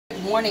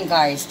Morning,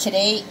 guys.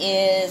 Today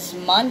is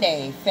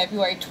Monday,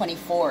 February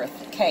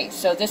 24th. Okay,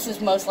 so this is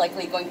most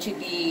likely going to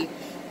be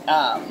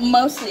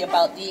mostly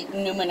about the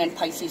new moon in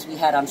Pisces we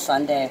had on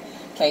Sunday.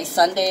 Okay,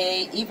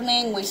 Sunday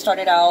evening we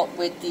started out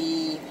with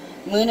the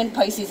moon in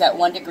Pisces at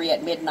 1 degree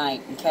at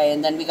midnight. Okay,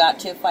 and then we got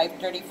to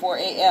 5:34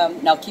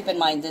 a.m. Now keep in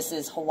mind this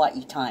is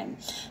Hawaii time.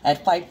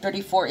 At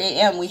 5:34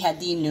 a.m. we had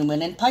the new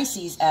moon in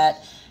Pisces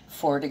at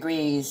 4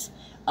 degrees.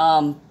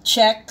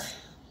 Check.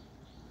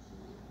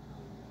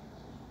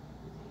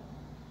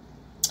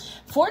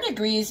 4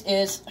 degrees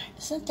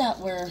isn't that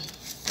where,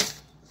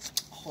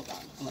 hold on,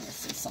 I'm going to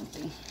see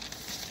something.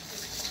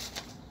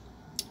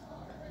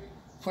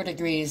 4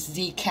 degrees,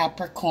 the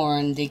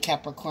Capricorn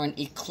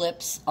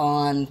eclipse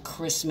on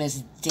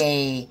Christmas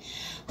Day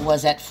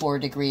was at 4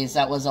 degrees.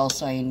 That was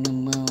also a new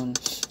moon.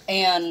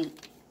 And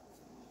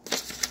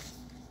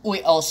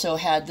we also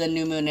had the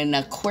new moon in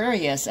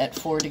Aquarius at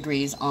 4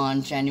 degrees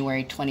on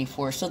January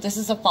 24th. So this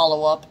is a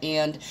follow-up.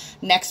 And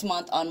next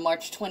month on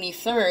March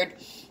 23rd,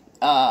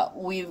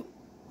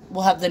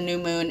 we'll have the new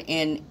moon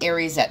in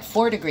Aries at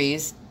 4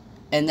 degrees,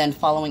 and then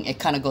following it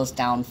kind of goes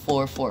down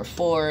 4, 4,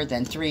 4,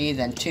 then 3,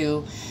 then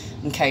 2.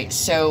 Okay,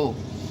 so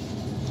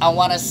I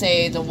want to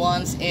say the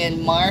ones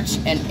in March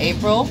and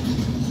April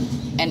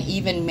and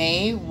even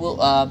May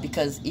will,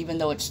 because even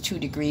though it's 2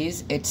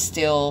 degrees, it's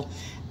still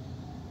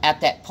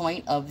at that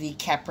point of the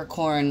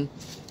Capricorn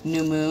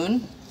new moon.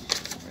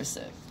 Where is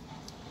it?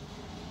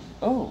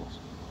 Oh.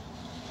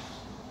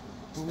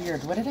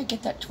 Weird. Where did I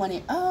get that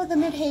 20? Oh, the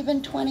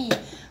Midhaven 20.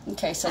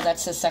 Okay, so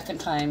that's the second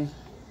time,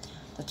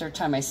 the third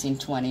time I've seen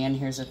 20, and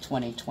here's a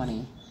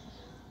 2020.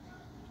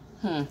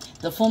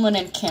 The full moon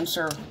in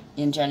Cancer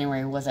in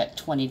January was at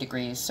 20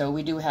 degrees. So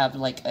we do have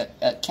like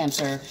a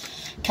Cancer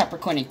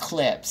Capricorn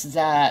eclipse.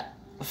 That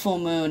full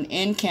moon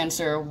in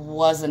Cancer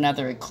was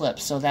another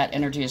eclipse. So that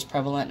energy is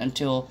prevalent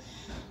until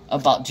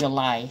about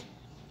July,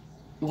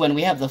 when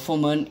we have the full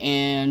moon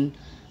in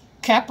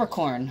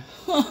Capricorn.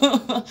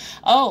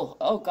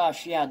 oh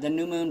gosh, yeah, the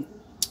new moon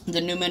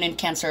in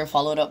Cancer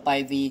followed up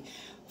by the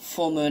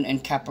full moon in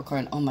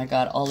Capricorn. Oh my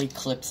god, all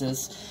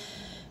eclipses.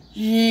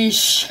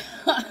 Yeesh.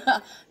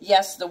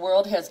 Yes, the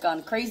world has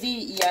gone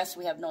crazy. Yes,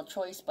 we have no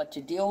choice but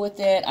to deal with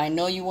it. I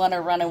know you want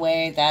to run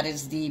away. That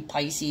is the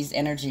Pisces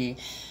energy.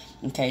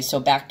 Okay, so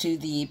back to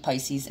the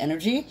Pisces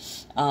energy.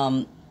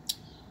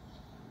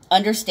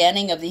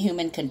 Understanding of the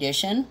human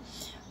condition.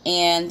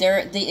 And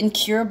they're the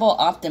incurable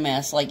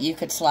optimists. Like, you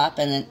could slap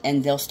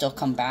and they'll still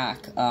come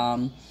back.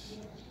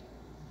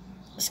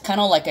 It's kind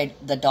of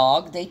like the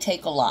dog. They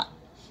take a lot.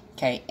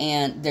 Okay.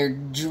 And they're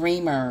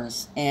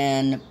dreamers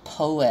and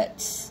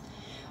poets.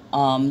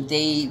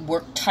 They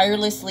work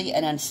tirelessly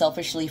and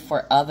unselfishly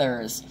for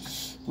others.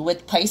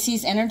 With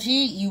Pisces energy,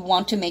 you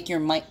want to make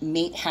your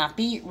mate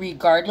happy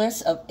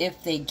regardless of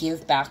if they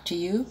give back to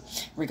you,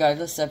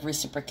 regardless of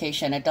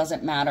reciprocation. It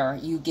doesn't matter.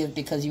 You give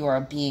because you are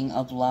a being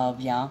of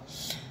love, yeah?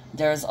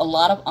 There's a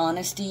lot of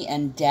honesty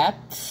and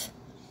depth,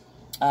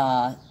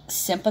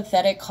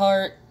 sympathetic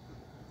heart,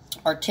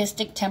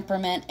 artistic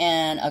temperament,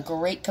 and a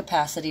great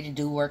capacity to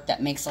do work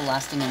that makes a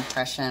lasting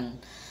impression,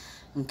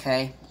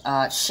 okay?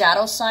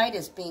 Shadow side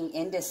is being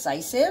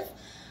indecisive,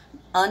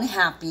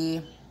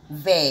 unhappy,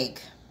 vague.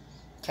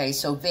 Okay,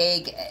 so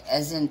vague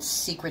as in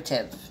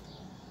secretive.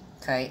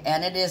 Okay,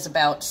 and it is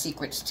about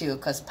secrets too,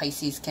 because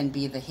Pisces can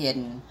be the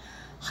hidden,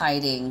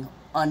 hiding,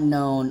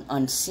 unknown,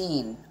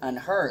 unseen,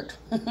 unheard.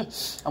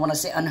 I want to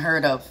say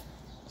unheard of.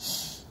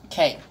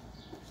 Okay,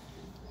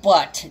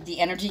 but the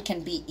energy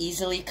can be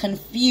easily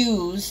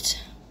confused,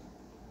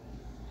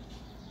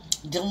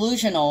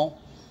 delusional,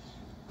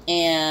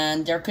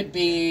 and there could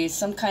be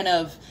some kind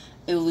of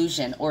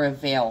illusion or a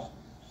veil.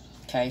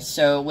 Okay,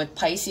 so with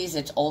Pisces,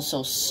 it's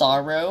also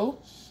sorrow,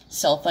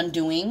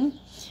 self-undoing,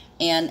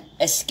 and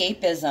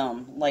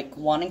escapism, like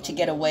wanting to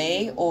get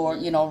away or,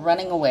 you know,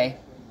 running away,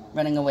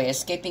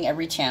 escaping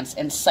every chance,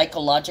 and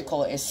psychological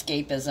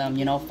escapism,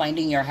 you know,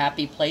 finding your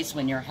happy place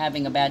when you're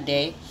having a bad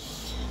day.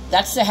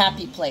 That's the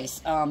happy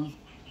place.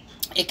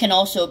 It can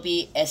also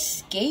be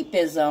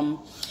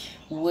escapism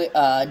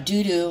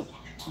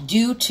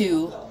due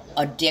to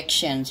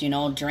addictions, you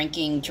know,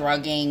 drinking,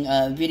 drugging,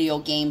 video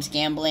games,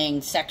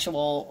 gambling,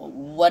 sexual,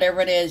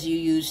 whatever it is you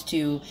use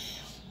to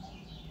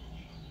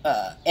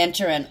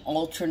enter an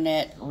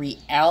alternate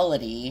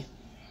reality.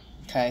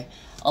 Okay,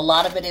 a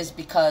lot of it is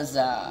because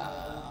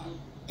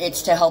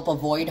it's to help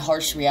avoid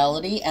harsh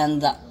reality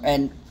and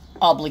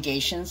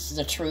obligations,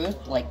 the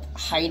truth, like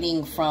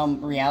hiding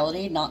from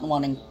reality, not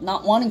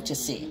wanting to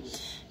see.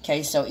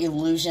 Okay, so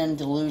illusion,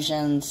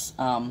 delusions,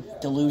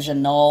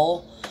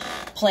 delusional,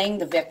 playing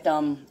the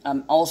victim,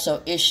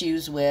 also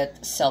issues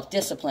with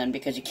self-discipline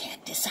because you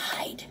can't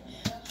decide.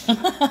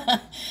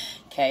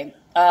 Okay,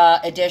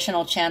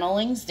 additional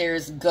channelings,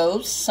 there's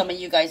ghosts. Some of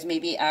you guys may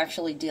be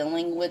actually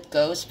dealing with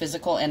ghosts,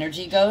 physical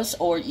energy ghosts,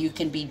 or you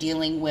can be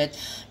dealing with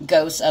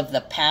ghosts of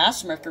the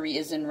past. Mercury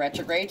is in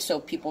retrograde,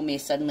 so people may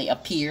suddenly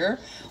appear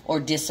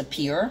or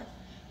disappear.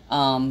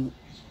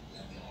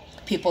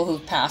 People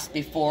who've passed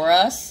before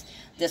us.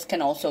 This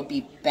can also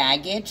be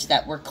baggage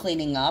that we're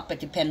cleaning up. It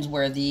depends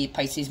where the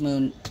Pisces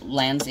moon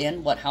lands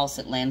in, what house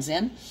it lands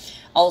in.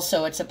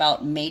 Also, it's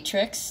about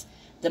matrix,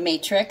 the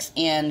matrix,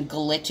 and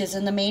glitches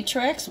in the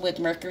matrix with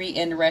Mercury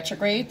in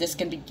retrograde. This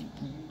can be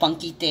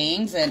funky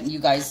things, and you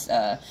guys,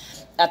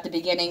 at the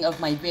beginning of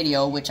my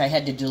video, which I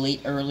had to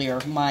delete earlier,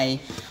 my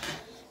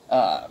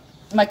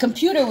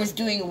computer was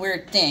doing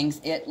weird things.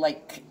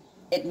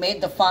 It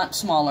made the font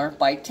smaller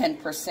by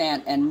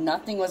 10%, and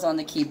nothing was on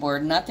the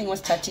keyboard. Nothing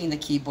was touching the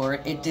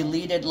keyboard. It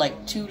deleted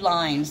like 2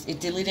 lines. It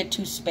deleted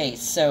 2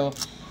 spaces. So,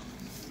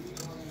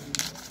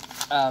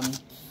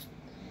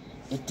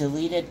 it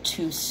deleted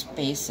 2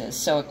 spaces.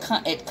 So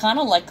it kind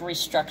of like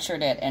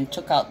restructured it and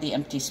took out the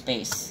empty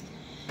space.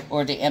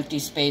 Or the empty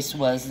space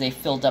was, they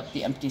filled up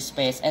the empty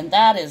space. And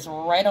that is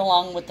right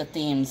along with the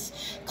themes.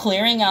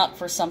 Clearing out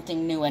for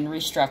something new and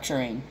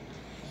restructuring.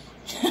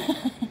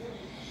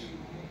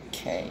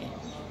 Okay.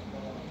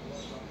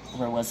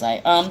 Where was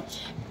I?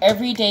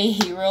 Everyday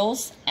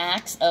heroes,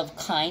 acts of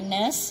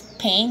kindness,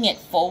 paying it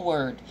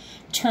forward,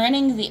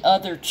 turning the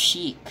other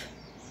cheek,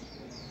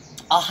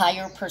 a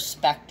higher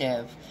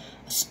perspective,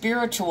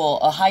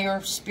 a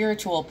higher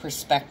spiritual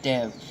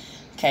perspective.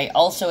 Okay,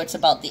 also it's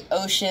about the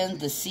ocean,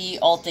 the sea,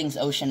 all things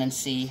ocean and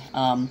sea.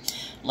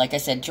 Like I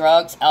said,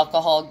 drugs,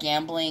 alcohol,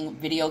 gambling,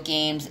 video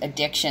games,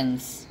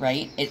 addictions,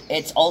 right?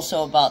 It's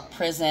also about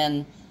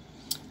prison,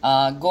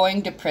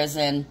 going to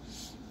prison,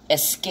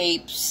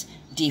 escapes,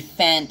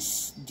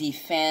 defense,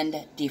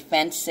 defensiveness,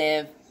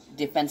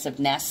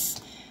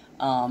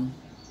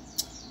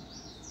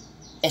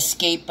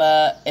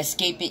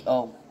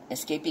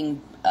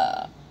 escaping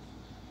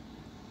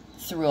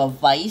through a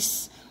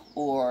vice,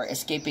 or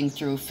escaping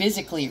through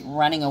physically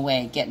running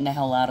away, getting the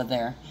hell out of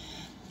there.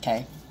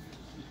 Okay.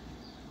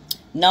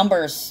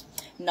 Numbers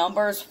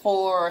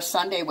for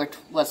Sunday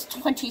was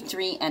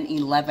 23 and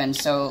 11.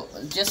 So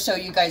just so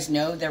you guys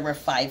know, there were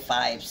 5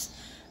 5s.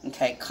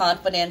 Okay,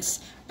 confidence,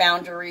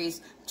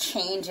 boundaries,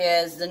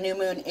 changes. The new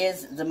moon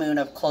is the moon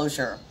of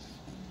closure.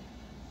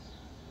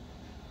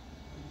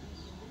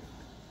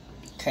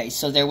 Okay,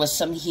 so there was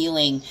some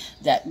healing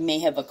that may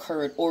have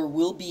occurred or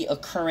will be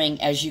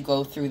occurring as you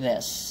go through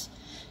this.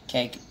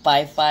 Okay,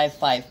 5 5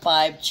 5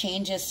 5,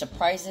 changes,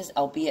 surprises,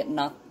 albeit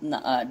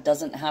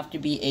doesn't have to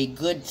be a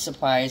good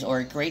surprise or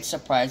a great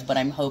surprise, but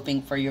I'm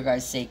hoping for your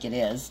guys' sake it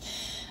is.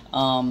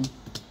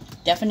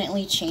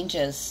 Definitely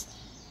changes.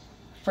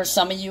 For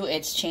some of you,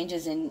 it's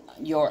changes in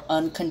your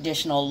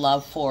unconditional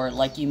love for,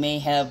 like you may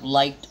have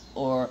liked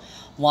or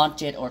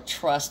wanted or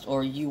trust,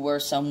 or you were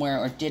somewhere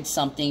or did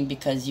something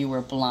because you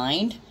were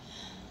blind.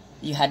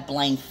 You had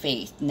blind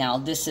faith. Now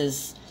this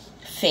is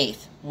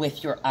faith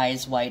with your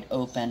eyes wide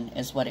open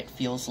is what it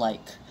feels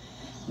like.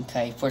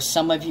 Okay, for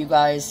some of you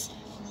guys,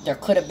 there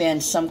could have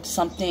been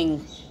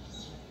something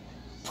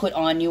put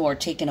on you or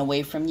taken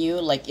away from you,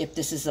 like if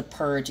this is a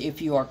purge,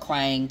 if you are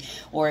crying,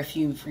 or if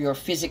you're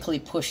physically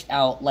pushed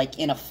out, like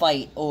in a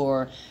fight,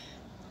 or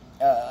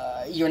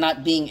you're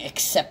not being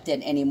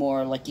accepted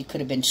anymore, like you could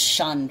have been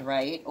shunned,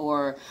 right?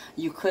 Or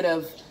you could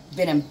have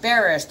been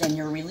embarrassed and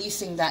you're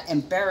releasing that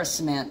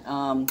embarrassment,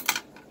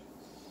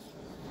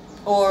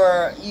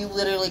 or you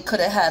literally could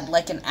have had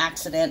like an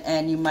accident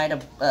and you might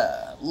have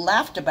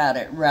laughed about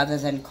it rather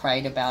than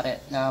cried about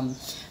it.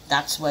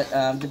 That's what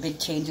the big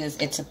changes,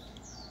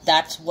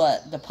 that's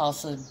what the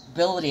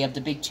possibility of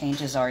the big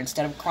changes are.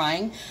 Instead of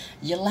crying,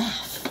 you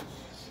laugh.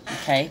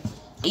 Okay,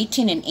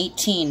 18 and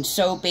 18.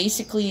 So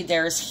basically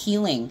there's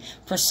healing.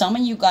 For some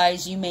of you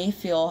guys, you may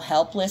feel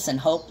helpless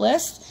and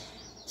hopeless.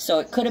 So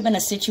it could have been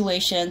a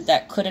situation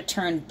that could have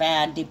turned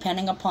bad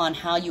depending upon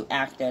how you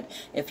acted.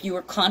 If you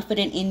were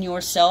confident in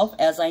yourself,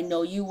 as I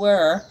know you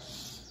were,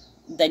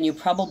 then you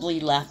probably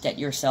laughed at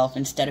yourself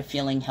instead of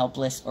feeling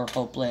helpless or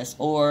hopeless.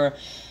 Or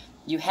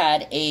you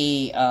had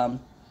a...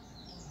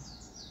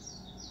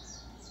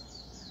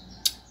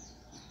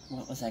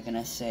 what was I going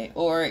to say?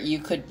 Or you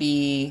could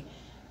be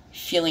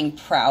feeling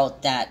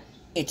proud that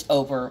it's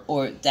over,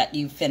 or that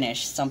you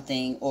finished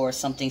something, or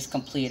something's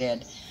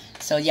completed.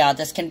 So yeah,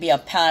 this can be a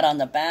pat on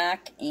the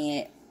back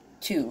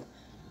too.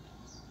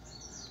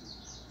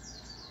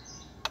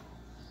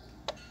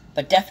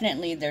 But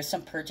definitely there's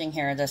some purging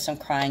here. There's some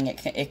crying.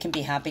 It can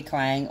be happy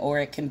crying, or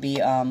it can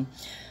be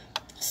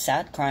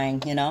sad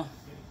crying, you know.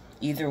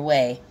 Either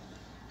way.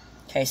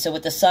 Okay, so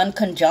with the sun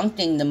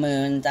conjuncting the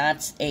moon,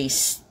 that's a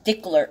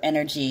stickler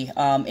energy.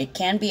 It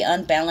can be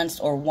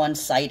unbalanced or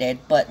one-sided,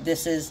 but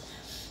this is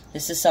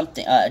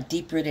something, a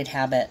deep-rooted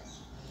habit.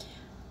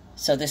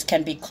 So this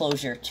can be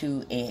closure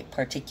to a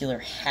particular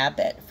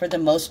habit. For the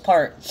most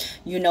part,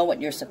 you know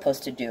what you're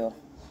supposed to do.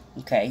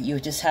 Okay, you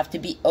just have to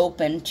be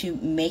open to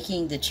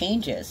making the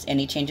changes.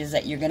 Any changes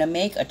that you're going to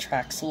make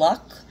attracts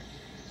luck.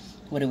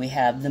 What do we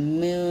have? The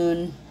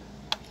moon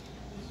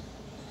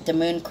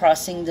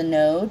crossing the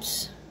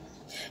nodes.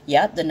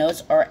 Yeah, the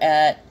nodes are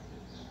at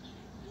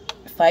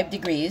 5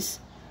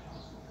 degrees.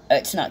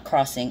 It's not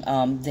crossing.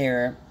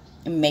 They're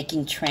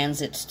making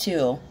transits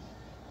too.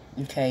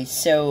 Okay,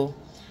 so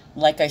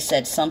like I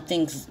said,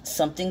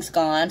 something's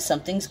gone,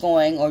 something's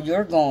going, or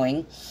you're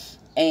going,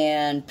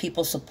 and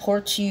people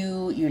support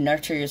you, you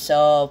nurture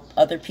yourself,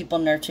 other people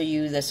nurture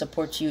you, they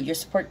support you, your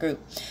support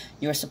group,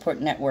 your support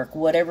network,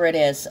 whatever it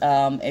is.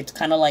 It's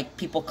kind of like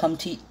people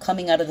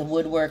coming out of the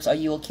woodworks. Are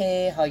you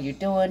okay? How you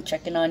doing?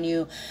 Checking on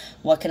you.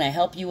 What can I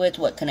help you with?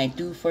 What can I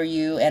do for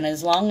you? And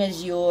as long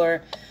as you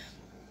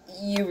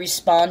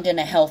respond in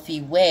a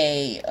healthy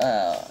way,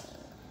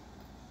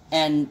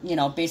 and, you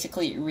know,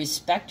 basically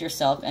respect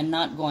yourself and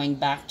not going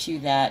back to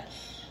that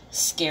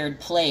scared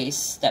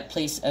place, that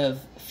place of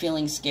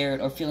feeling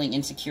scared or feeling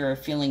insecure or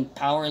feeling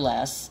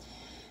powerless,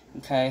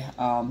 okay,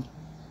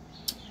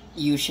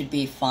 you should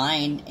be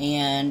fine,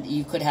 and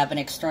you could have an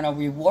external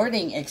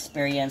rewarding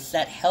experience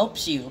that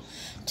helps you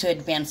to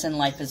advance in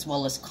life as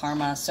well as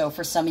karma. So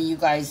for some of you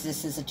guys,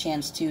 this is a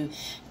chance to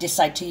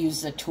decide to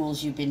use the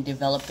tools you've been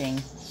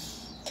developing,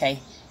 okay?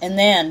 And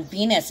then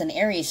Venus and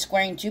Aries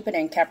squaring Jupiter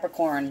and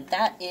Capricorn.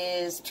 That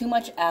is too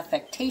much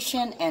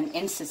affectation and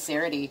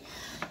insincerity.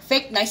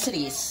 Fake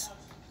niceties.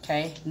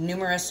 Okay.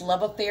 Numerous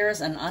love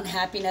affairs and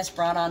unhappiness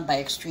brought on by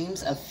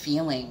extremes of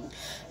feeling.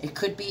 It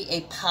could be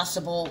a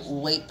possible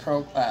weight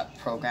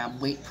problem.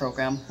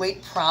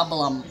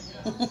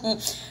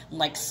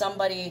 Like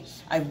somebody,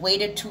 I've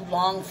waited too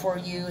long for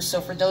you.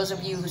 So for those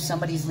of you who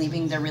somebody's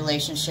leaving their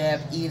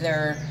relationship,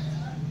 either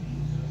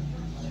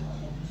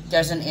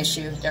there's an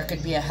issue, there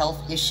could be a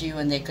health issue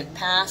and they could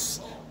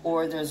pass,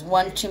 or there's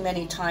one too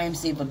many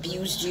times they've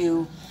abused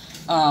you,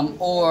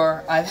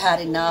 or I've had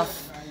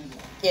enough,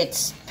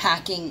 it's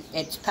packing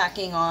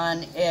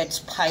on, it's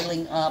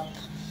piling up.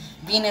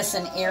 Venus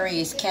and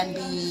Aries can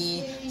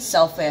be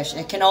selfish.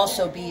 It can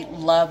also be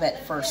love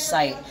at first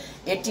sight.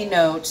 It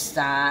denotes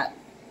that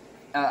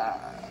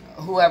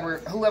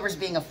whoever's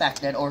being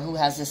affected or who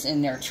has this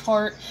in their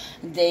chart,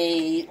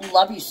 they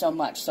love you so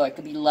much. So it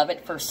could be love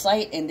at first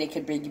sight, and they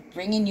could be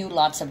bringing you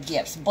lots of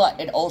gifts. But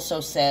it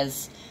also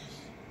says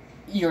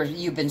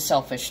you've been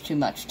selfish too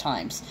much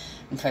times.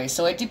 Okay,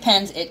 so it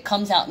depends. It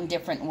comes out in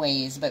different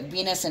ways. But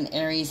Venus and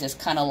Aries is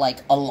kind of like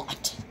a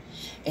lot.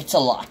 It's a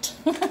lot.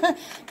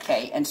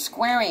 Okay, and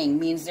squaring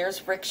means there's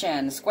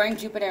friction. Squaring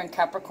Jupiter and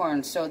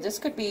Capricorn. So this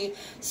could be,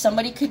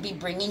 somebody could be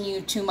bringing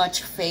you too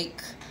much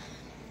fake,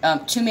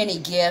 too many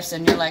gifts,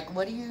 and you're like,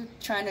 what are you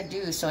trying to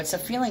do? So it's a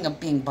feeling of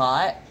being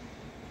bought.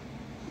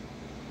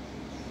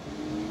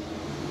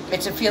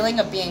 It's a feeling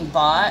of being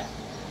bought.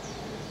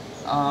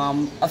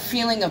 A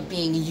feeling of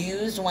being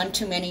used one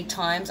too many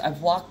times.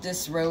 I've walked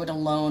this road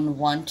alone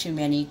one too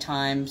many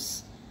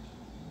times.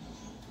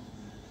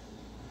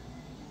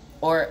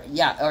 Or,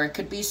 yeah, or it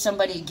could be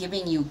somebody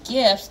giving you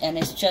gifts, and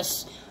it's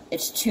just,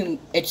 it's too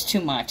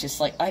much. It's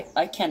like,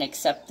 I can't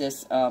accept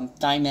this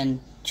diamond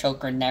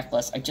choker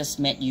necklace. I just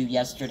met you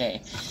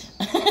yesterday.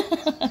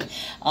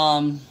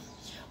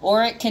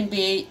 Or it can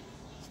be,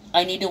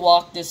 I need to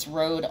walk this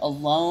road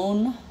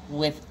alone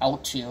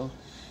without you.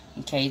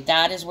 Okay,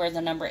 that is where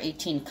the number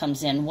 18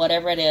 comes in.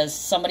 Whatever it is,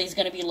 somebody's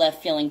going to be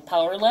left feeling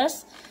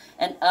powerless,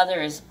 and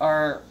others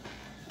are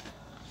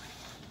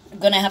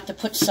going to have to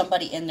put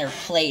somebody in their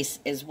place,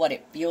 is what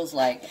it feels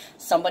like.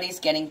 Somebody's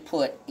getting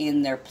put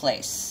in their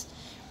place.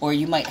 Or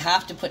you might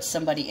have to put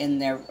somebody in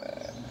their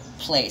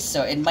place.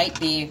 So it might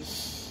be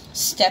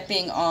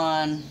stepping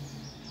on,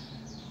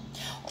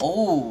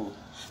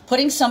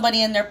 putting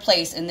somebody in their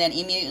place, and then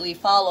immediately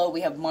follow, we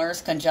have Mars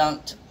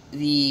conjunct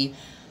the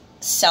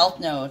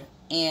South Node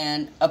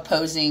and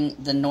opposing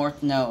the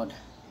North Node.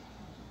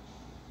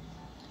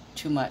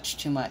 Too much,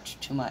 too much,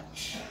 too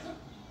much.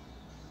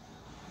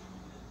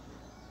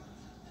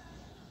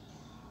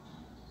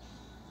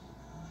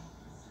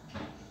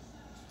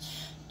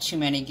 Too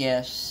many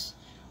gifts.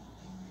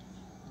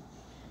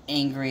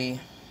 Angry.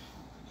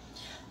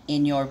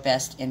 In your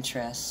best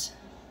interest.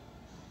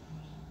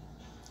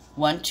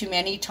 One too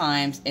many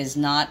times is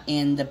not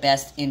in the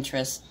best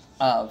interest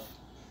of.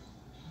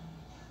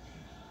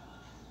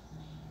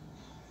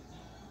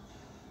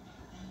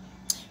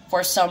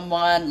 For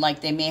someone,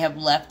 like they may have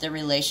left the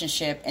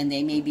relationship and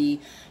they may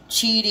be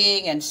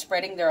cheating and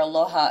spreading their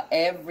aloha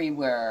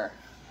everywhere.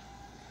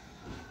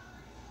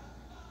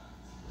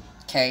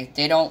 Okay,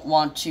 they don't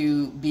want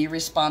to be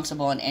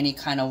responsible in any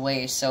kind of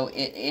way. So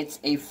it's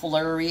a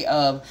flurry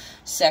of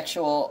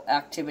sexual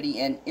activity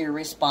and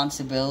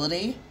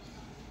irresponsibility.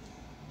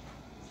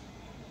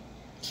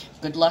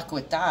 Good luck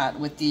with that.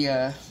 With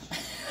the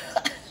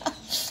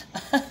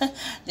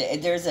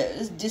there's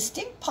a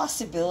distinct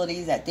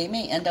possibility that they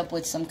may end up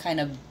with some kind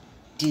of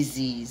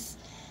disease.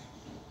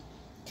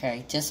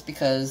 Okay, just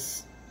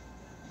because.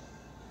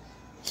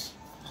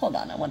 Hold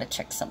on, I want to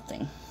check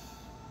something.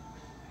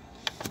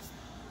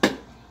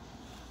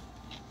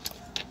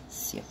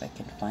 See if I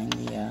can find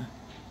the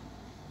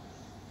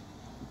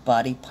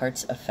body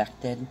parts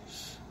affected.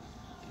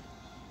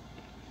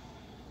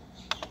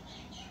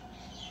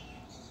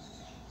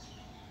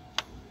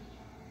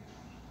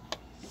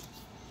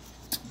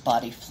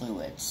 Body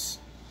fluids.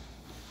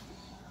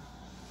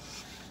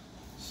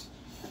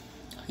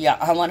 Yeah,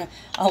 I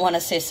wanna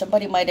say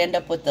somebody might end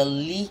up with a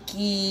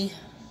leaky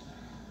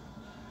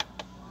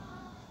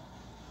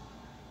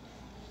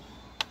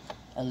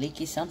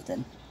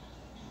something.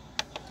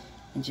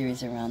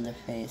 Injuries around the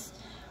face.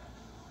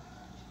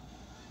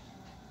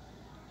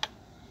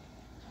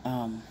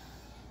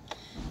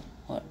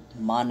 What?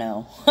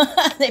 Mono.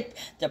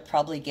 They'll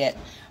probably get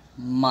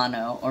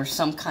mono or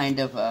some kind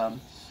of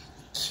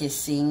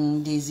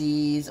kissing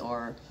disease,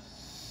 or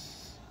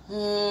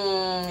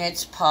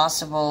it's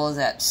possible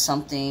that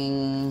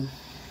something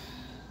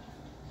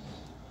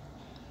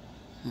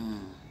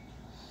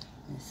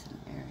it's an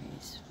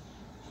Aries.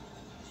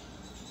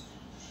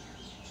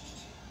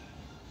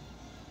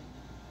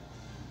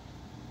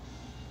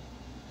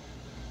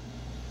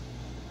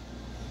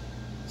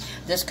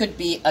 This could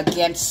be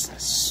against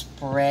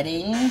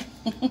spreading.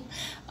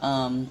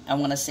 I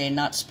want to say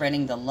not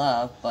spreading the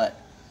love, but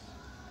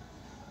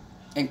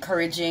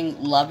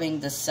encouraging loving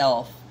the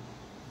self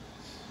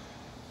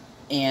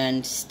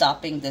and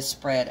stopping the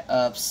spread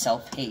of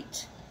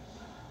self-hate,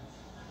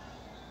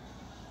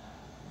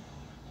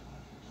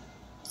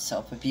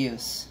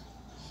 self-abuse.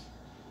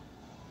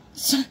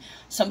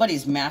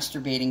 Somebody's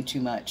masturbating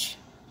too much.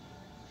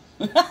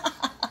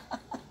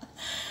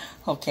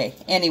 Okay,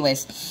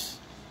 anyways,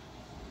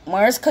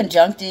 Mars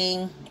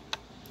conjuncting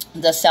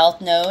the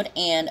South Node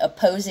and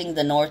opposing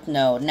the North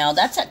Node. Now,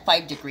 that's at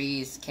 5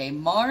 degrees, okay?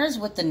 Mars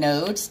with the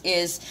nodes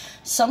is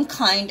some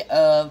kind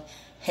of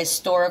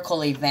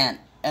historical event,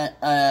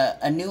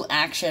 a new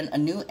action, a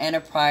new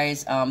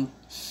enterprise.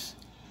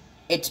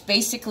 It's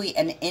basically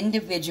an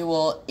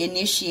individual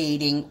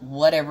initiating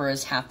whatever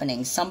is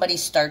happening. Somebody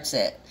starts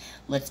it.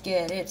 Let's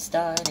get it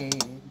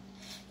started.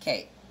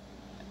 Okay,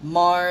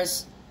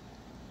 Mars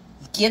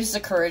gives the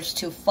courage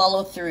to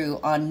follow through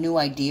on new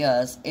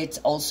ideas. It's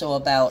also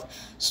about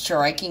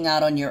striking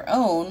out on your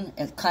own.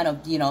 It's kind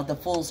of, you know, the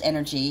fool's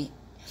energy,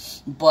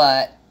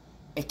 but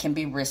it can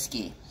be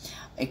risky.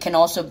 It can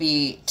also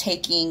be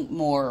taking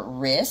more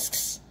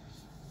risks.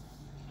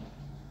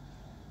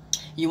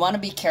 You want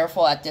to be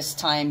careful at this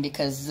time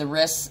because the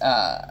risks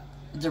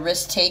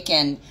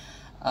taken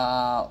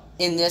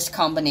in this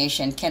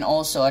combination can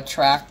also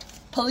attract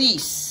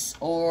police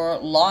or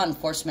law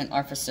enforcement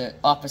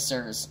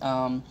officers.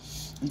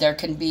 There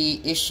can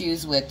be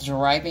issues with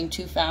driving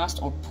too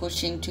fast or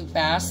pushing too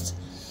fast.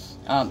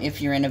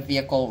 If you're in a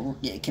vehicle,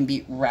 it can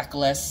be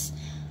reckless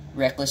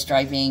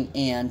driving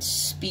and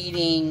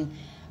speeding.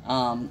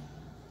 Oh,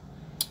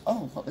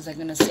 what was I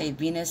going to say?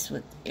 Venus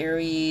with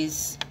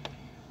Aries.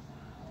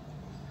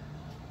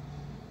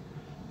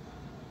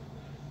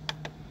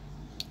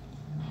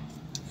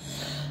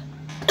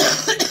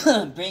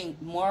 Being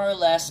more or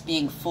less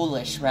being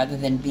foolish rather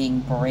than being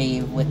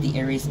brave with the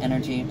Aries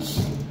energy.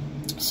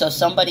 So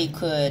somebody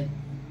could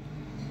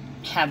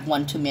have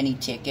one too many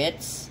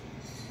tickets.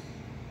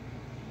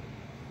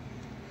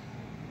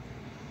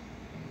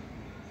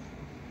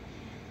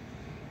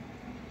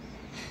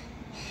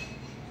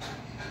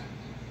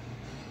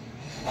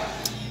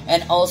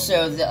 And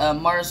also, the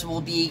Mars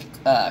will be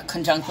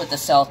conjunct with the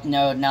South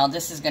Node. Now,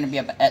 this is going to be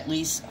at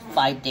least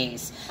 5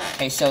 days.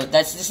 Okay, so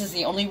this is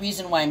the only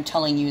reason why I'm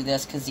telling you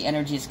this, because the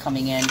energy is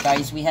coming in.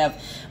 Guys, we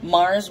have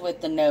Mars with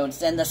the nodes,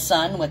 then the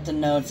Sun with the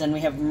nodes, then we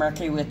have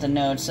Mercury with the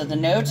nodes. So the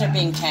nodes are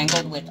being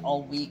tangled with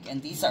all week,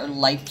 and these are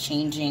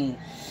life-changing...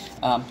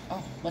 and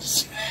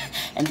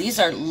these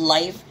are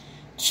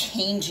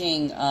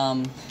life-changing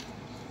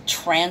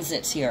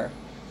transits here.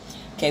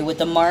 Okay, with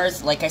the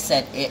Mars, like I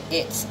said,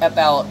 it's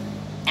about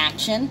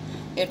action,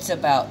 it's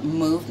about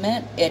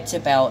movement, it's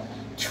about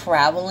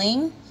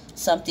traveling,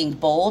 something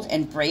bold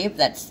and brave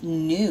that's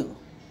new.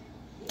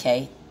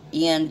 Okay,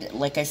 and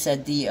like I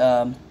said,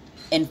 the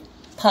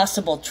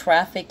impossible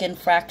traffic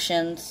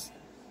infractions.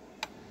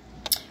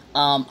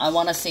 I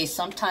want to say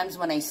sometimes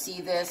when I see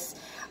this,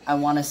 I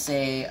want to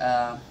say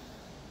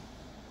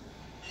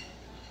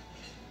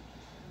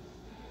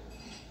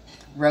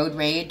road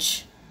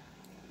rage,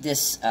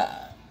 this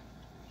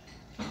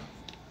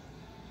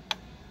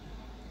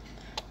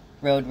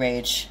road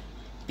rage,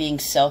 being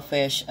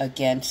selfish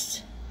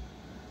against,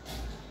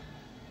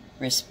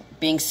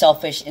 being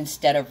selfish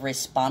instead of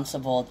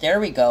responsible. There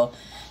we go.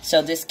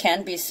 So this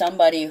can be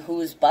somebody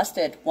who's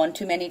busted one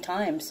too many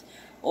times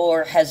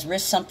or has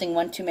risked something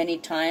one too many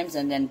times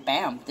and then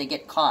bam, they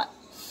get caught.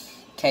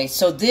 Okay,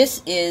 so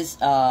this is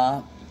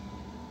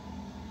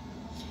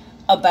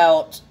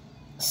about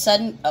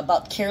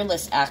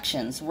careless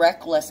actions,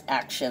 reckless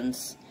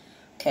actions.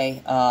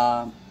 Okay,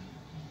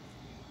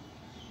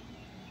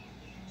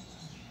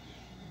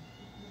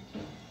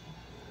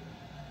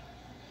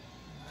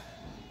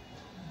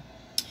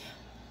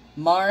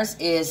 Mars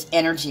is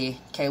energy.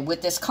 Okay,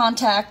 with this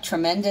contact,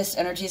 tremendous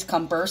energies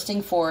come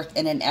bursting forth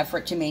in an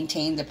effort to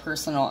maintain the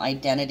personal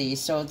identity.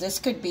 So this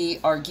could be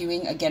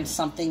arguing against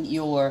something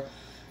you're,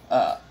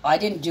 I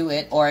didn't do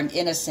it, or I'm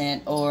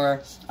innocent,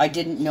 or I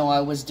didn't know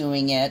I was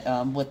doing it,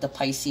 with the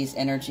Pisces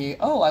energy.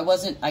 Oh,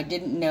 I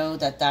didn't know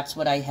that that's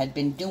what I had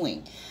been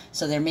doing.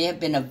 So there may have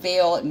been a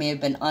veil, it may have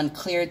been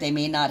unclear, they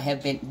may not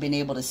have been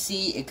able to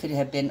see, it could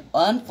have been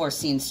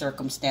unforeseen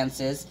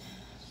circumstances.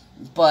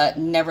 But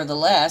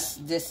nevertheless,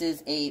 this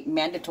is a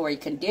mandatory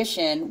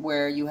condition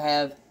where you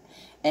have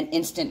an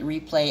instant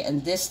replay.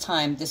 And this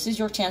time, this is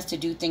your chance to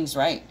do things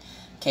right.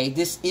 Okay,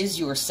 this is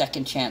your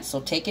second chance, so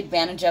take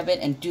advantage of it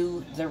and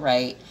do the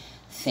right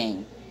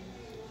thing.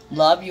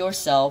 Love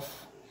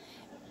yourself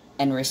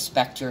and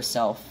respect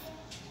yourself.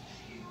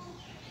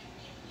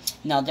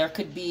 Now, there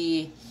could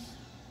be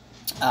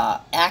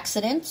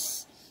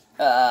accidents,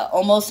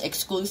 almost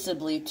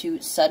exclusively to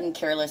sudden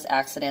careless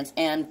accidents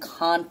and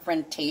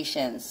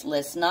confrontations.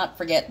 Let's not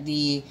forget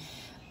the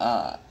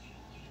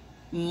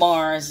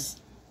Mars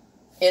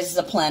is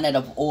the planet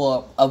of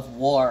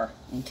war,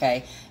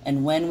 okay?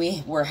 And when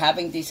we're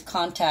having these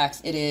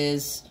contacts, it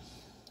is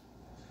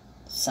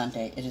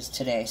Sunday, it is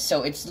today.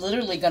 So it's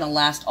literally going to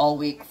last all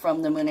week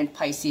from the moon in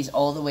Pisces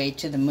all the way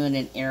to the moon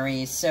in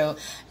Aries. So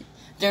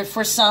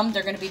for some,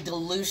 they're going to be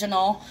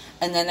delusional,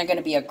 and then they're going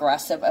to be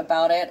aggressive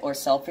about it or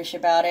selfish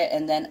about it.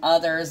 And then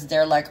others,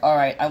 they're like, all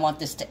right, I want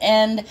this to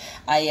end.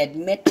 I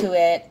admit to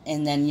it.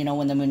 And then, you know,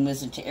 when the moon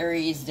moves into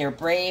Aries, they're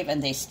brave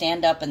and they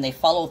stand up and they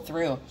follow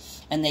through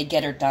and they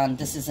get it done.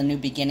 This is a new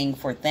beginning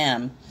for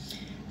them.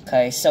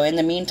 Okay, so in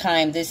the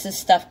meantime, this is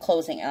stuff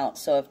closing out.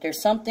 So if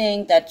there's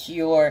something that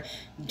you're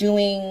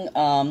doing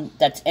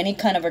that's any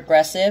kind of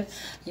aggressive,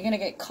 you're going to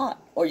get caught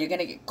or you're going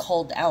to get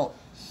called out.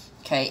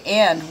 Okay,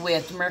 and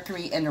with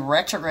Mercury in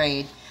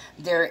retrograde,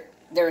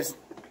 there's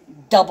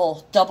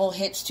double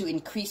hits to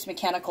increase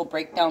mechanical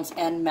breakdowns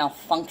and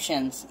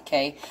malfunctions,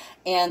 okay?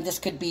 And this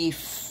could be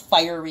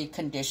fiery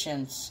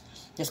conditions.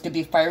 This could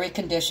be fiery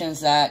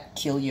conditions that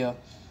kill you,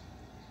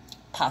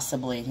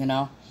 possibly, you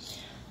know?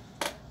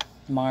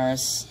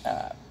 Mars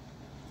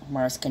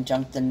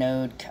conjunct the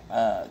node,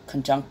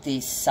 conjunct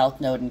the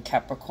south node in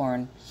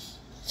Capricorn.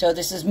 So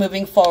this is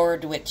moving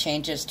forward with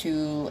changes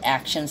to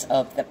actions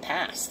of the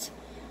past.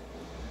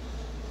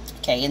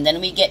 Okay, and then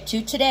we get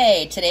to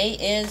today. Today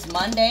is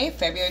Monday,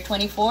 February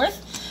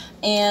 24th,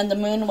 and the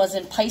moon was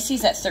in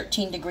Pisces at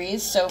 13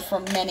 degrees. So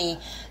for many,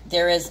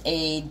 there is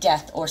a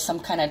death or some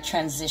kind of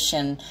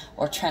transition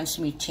or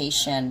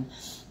transmutation.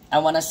 I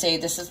want to say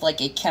this is like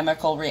a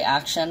chemical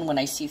reaction. When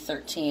I see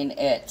 13,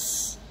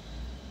 it's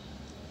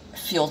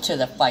fuel to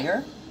the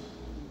fire.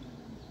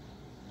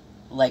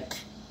 Like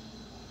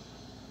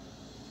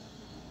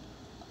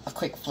a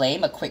quick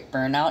flame, a quick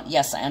burnout.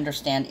 Yes, I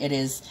understand it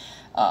is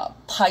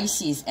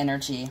Pisces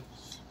energy,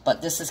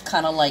 but this is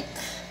kind of like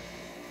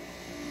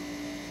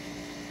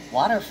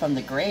water from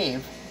the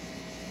grave.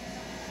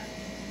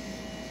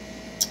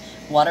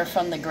 Water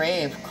from the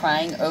grave,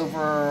 crying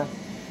over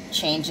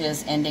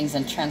changes, endings,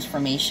 and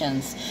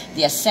transformations.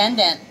 The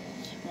ascendant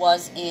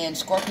was in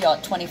Scorpio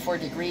at 24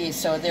 degrees,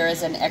 so there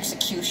is an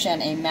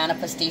execution, a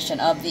manifestation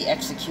of the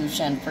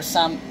execution. For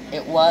some,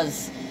 it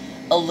was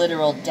a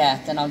literal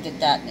death, and I'll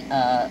get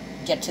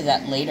to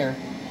that later.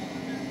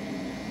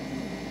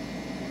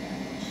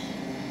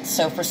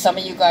 So for some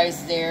of you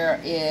guys, there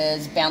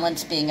is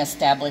balance being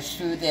established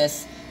through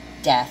this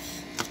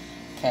death.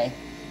 Okay.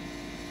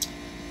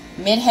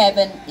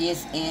 Midheaven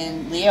is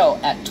in Leo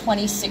at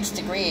 26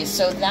 degrees.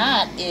 So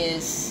that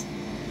is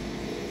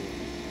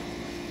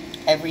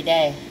every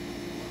day.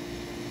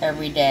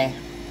 Every day.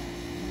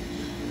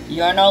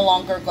 You're no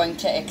longer going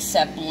to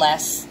accept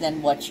less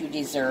than what you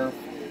deserve.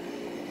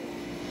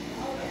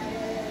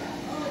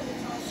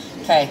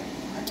 Okay.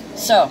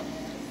 So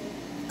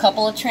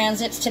couple of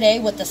transits today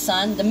with the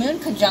sun. The moon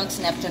conjuncts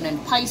Neptune in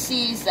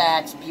Pisces.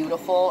 That's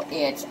beautiful.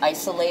 It's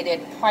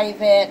isolated,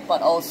 private,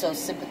 but also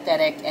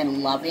sympathetic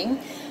and loving.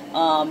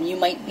 You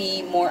might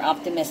be more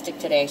optimistic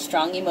today.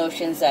 Strong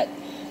emotions that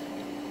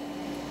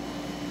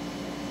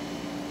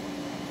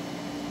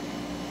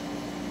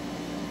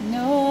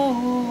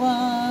no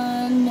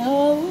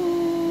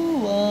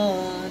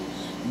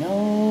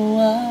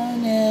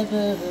one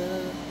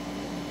ever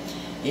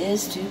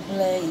is to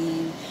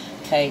blame.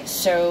 Okay,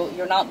 so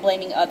you're not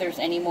blaming others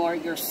anymore.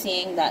 You're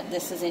seeing that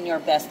this is in your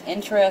best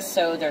interest.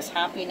 So there's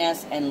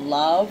happiness and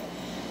love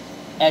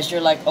as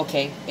you're like,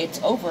 okay,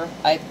 it's over.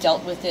 I've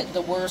dealt with it.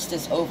 The worst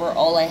is over.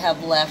 All I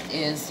have left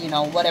is, you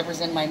know,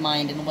 whatever's in my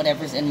mind and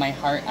whatever's in my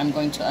heart. I'm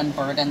going to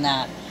unburden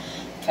that.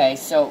 Okay,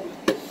 so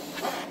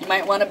you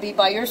might want to be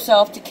by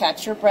yourself to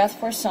catch your breath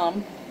for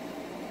some.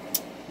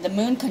 The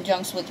moon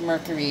conjuncts with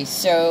Mercury,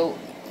 so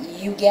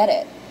you get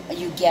it.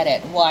 You get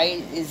it.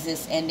 Why is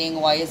this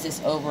ending? Why is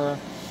this over?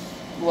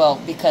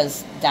 Well,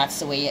 because that's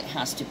the way it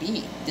has to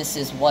be. This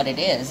is what it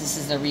is. This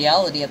is the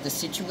reality of the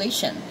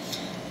situation.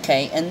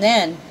 Okay, and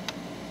then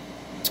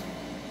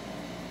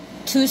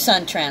 2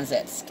 sun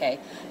transits. Okay,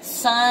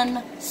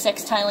 Sun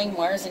sextiling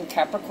Mars in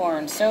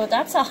Capricorn. So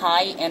that's a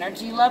high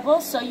energy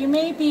level. So you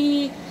may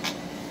be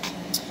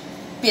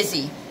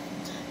busy.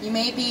 You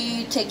may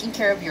be taking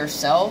care of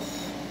yourself.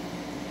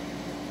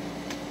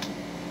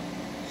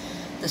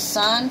 The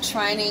Sun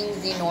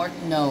trining the North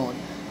Node.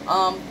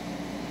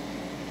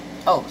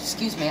 Oh,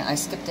 excuse me, I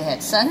skipped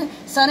ahead. Sun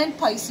in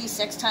Pisces,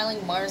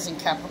 sextiling Mars in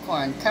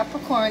Capricorn.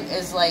 Capricorn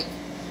is like,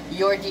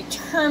 you're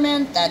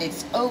determined that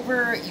it's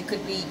over. You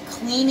could be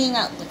cleaning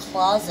out the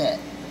closet,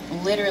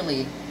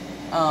 literally,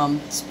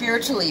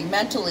 spiritually,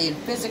 mentally, and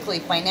physically,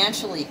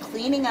 financially,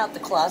 cleaning out the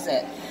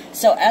closet.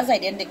 So as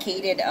I'd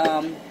indicated,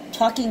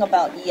 talking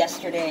about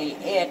yesterday,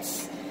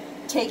 it's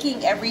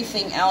taking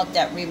everything out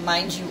that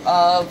reminds you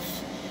of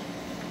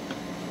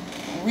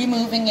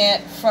removing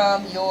it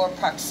from your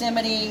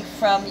proximity,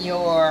 from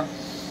your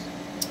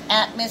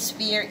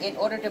atmosphere, in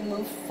order to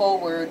move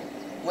forward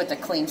with a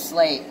clean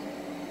slate.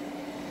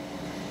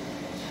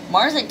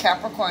 Mars in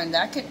Capricorn,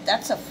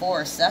 that's a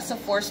force. That's a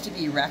force to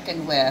be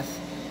reckoned with.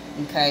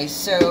 Okay,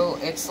 so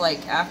it's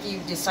like after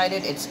you've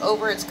decided it's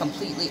over, it's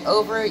completely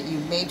over,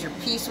 you've made your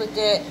peace with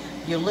it,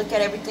 you look at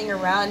everything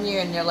around you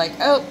and you're like,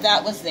 oh,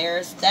 that was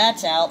theirs,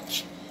 that's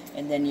out.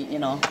 And then, you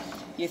know,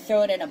 you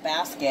throw it in a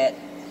basket.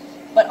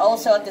 But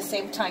also at the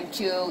same time,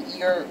 too,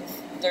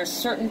 there's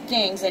certain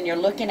things and you're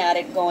looking at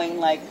it going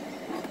like,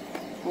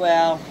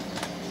 well,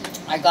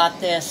 I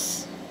got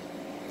this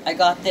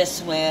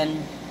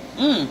when,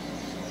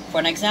 for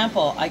an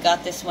example, I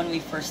got this when we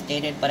first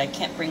dated, but I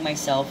can't bring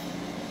myself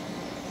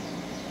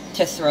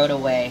to throw it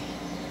away.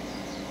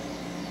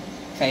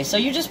 Okay, so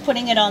you're just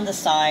putting it on the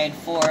side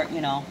for,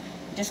 you know,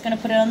 you're just going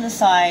to put it on the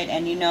side,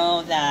 and you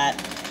know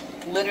that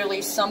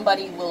literally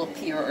somebody will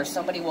appear or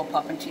somebody will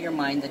pop into your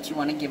mind that you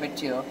want to give it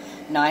to.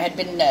 Now, I had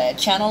been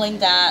channeling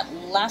that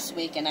last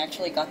week and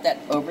actually got that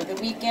over the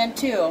weekend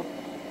too.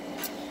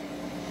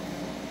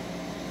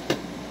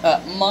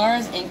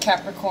 Mars in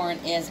Capricorn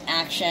is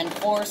action,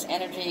 force,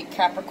 energy.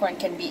 Capricorn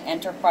can be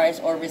enterprise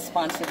or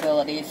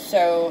responsibility.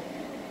 So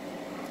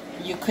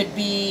you could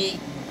be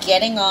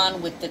getting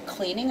on with the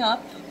cleaning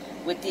up,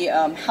 with the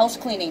house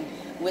cleaning,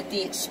 with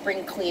the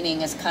spring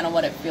cleaning is kind of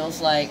what it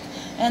feels like.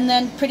 And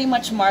then pretty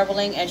much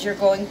marveling as you're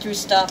going through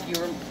stuff,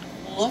 you're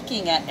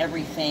looking at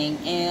everything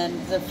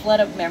and the flood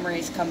of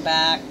memories come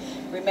back.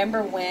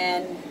 Remember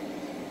when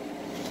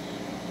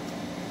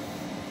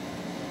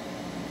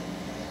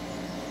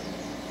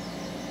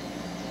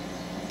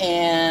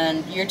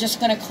and you're just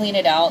going to clean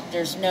it out.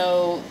 There's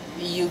no,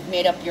 you've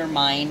made up your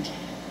mind,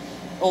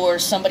 or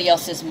somebody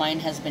else's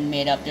mind has been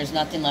made up. There's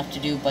nothing left to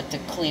do but to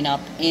clean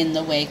up in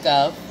the wake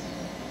of.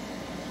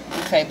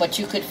 Okay, but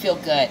you could feel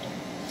good.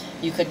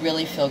 You could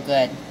really feel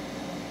good.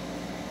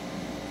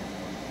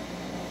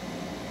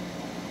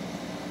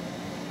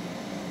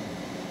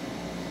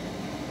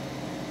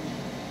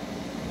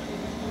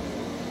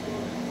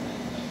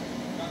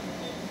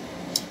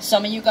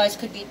 Some of you guys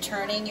could be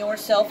turning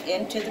yourself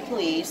into the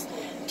police,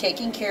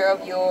 taking care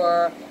of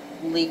your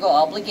legal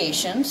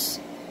obligations.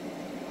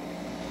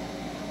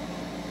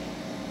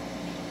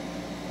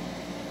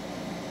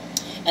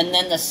 And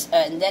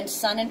then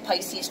Sun in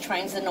Pisces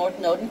trines the North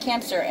Node in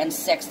Cancer and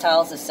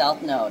sextiles the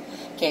South Node.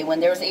 Okay, when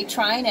there's a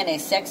trine and a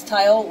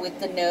sextile with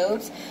the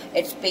nodes,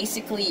 it's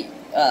basically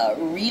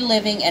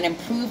reliving and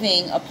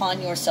improving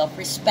upon your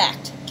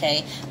self-respect.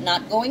 Okay,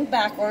 not going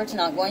backwards,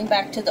 not going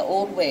back to the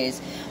old ways.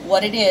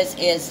 What it is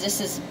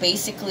this is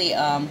basically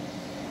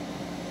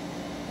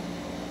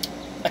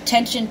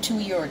attention to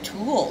your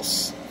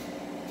tools.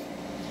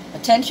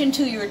 Attention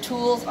to your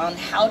tools on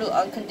how to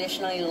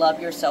unconditionally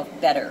love yourself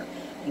better.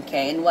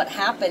 Okay, and what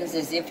happens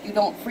is if you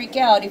don't freak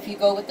out, if you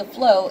go with the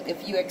flow,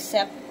 if you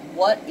accept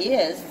what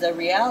is the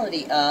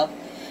reality of,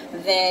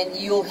 then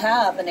you'll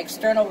have an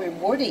external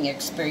rewarding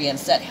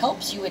experience that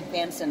helps you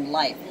advance in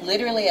life.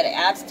 Literally, it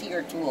adds to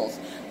your tools,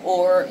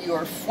 or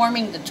you're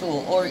forming the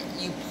tool, or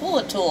you pull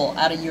a tool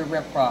out of your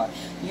rip rod.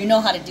 You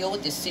know how to deal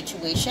with this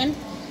situation,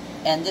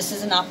 and this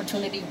is an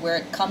opportunity where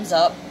it comes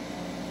up,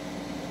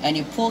 and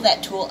you pull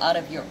that tool out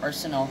of your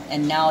arsenal,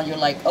 and now you're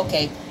like,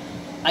 okay,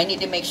 I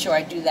need to make sure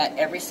I do that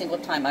every single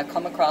time I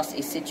come across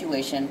a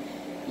situation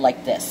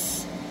like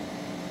this.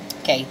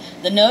 Okay,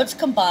 the nodes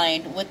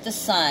combined with the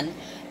sun,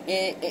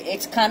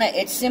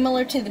 it's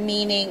similar to the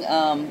meaning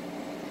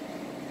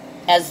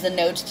as the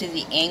nodes to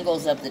the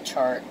angles of the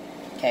chart.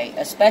 Okay,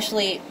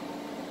 especially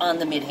on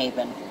the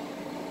midhaven.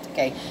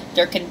 Okay,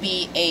 there can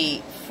be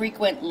a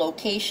frequent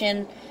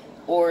location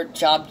or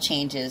job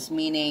changes,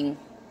 meaning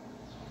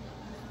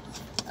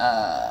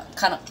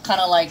kind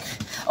of like,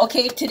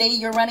 okay, today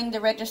you're running the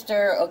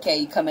register, okay,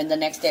 you come in the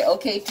next day,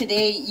 okay,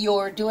 today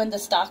you're doing the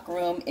stock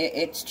room.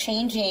 It's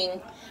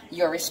changing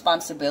your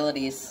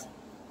responsibilities.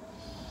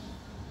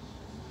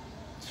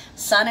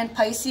 Sun in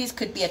Pisces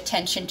could be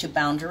attention to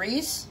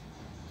boundaries.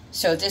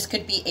 So this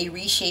could be a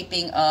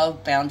reshaping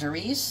of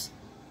boundaries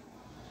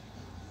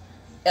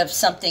of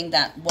something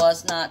that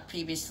was not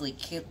previously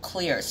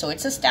clear. So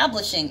it's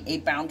establishing a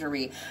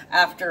boundary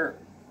after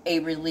a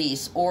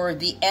release, or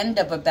the end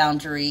of a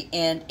boundary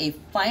and a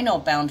final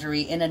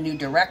boundary in a new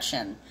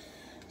direction.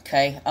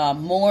 Okay,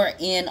 more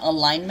in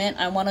alignment,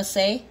 I want to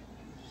say.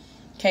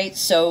 Okay,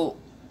 so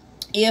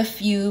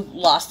if you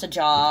lost a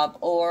job,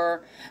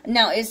 or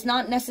now it's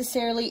not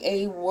necessarily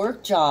a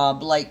work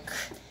job, like,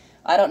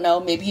 I don't know,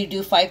 maybe you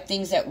do 5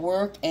 things at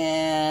work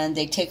and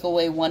they take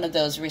away one of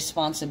those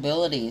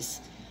responsibilities.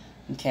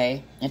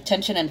 Okay,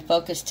 attention and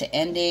focus to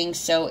ending.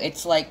 So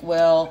it's like,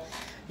 well,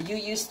 you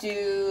used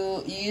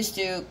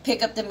to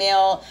pick up the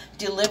mail,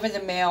 deliver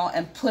the mail,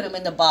 and put them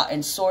in the box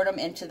and sort them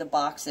into the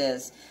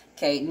boxes.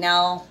 Okay,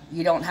 now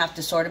you don't have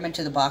to sort them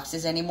into the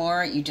boxes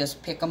anymore. You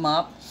just pick them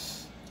up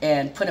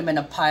and put them in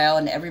a pile,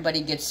 and everybody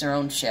gets their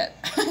own shit.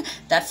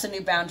 That's the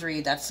new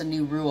boundary. That's the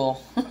new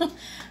rule,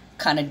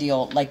 kind of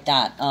deal like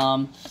that.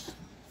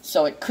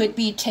 So it could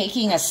be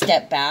taking a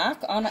step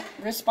back on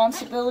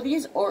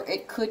responsibilities, or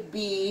it could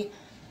be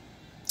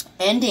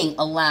ending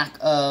a lack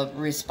of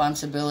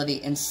responsibility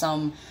in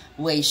some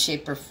way,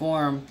 shape, or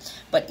form.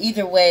 But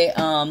either way,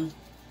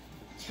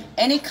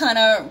 any kind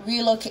of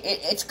relocate,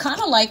 it's kind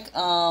of like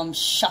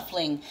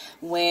shuffling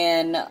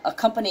when a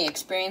company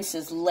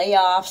experiences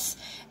layoffs,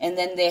 and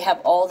then they have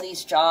all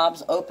these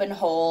jobs, open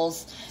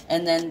holes,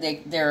 and then they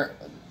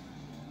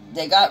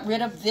got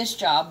rid of this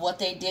job. What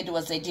they did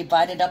was they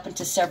divided up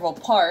into several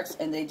parts,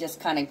 and they just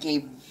kind of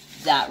gave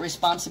that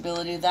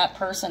responsibility to that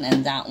person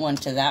and that one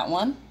to that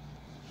one.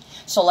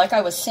 So like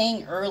I was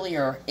saying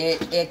earlier,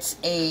 it's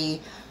a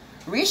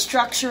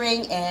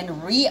restructuring and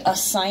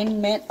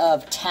reassignment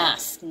of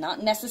tasks,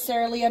 not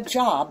necessarily a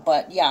job,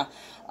 but yeah.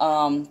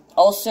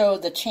 Also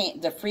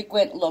the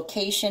frequent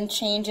location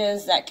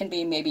changes. That can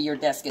be maybe your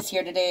desk is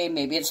here today,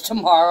 maybe it's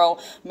tomorrow,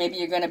 maybe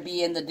you're going to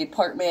be in the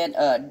department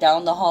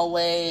down the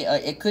hallway.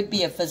 It could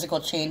be a physical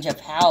change of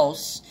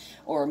house,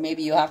 or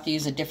maybe you have to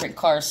use a different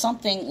car,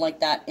 something like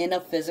that in a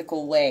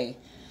physical way.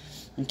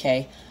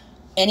 Okay.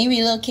 Any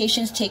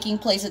relocations taking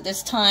place at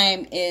this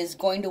time is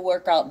going to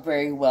work out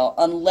very well.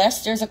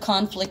 Unless there's a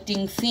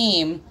conflicting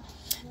theme,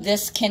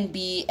 this can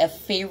be a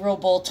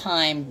favorable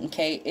time,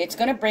 okay? It's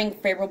going to bring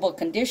favorable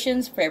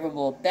conditions,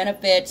 favorable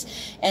benefits,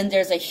 and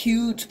there's a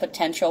huge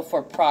potential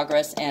for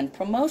progress and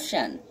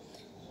promotion.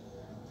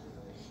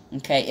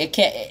 Okay,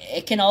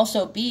 it can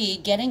also be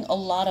getting a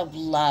lot of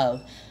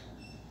love.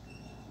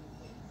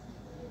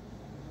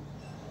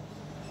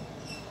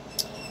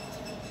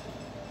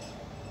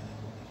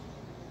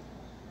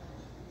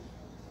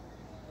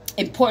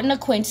 Important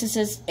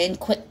acquaintances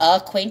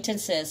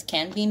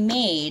can be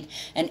made,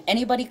 and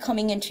anybody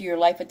coming into your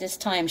life at this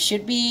time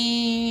should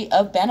be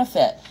of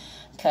benefit.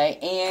 Okay,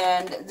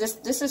 and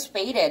this is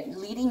fated,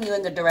 leading you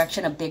in the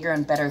direction of bigger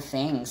and better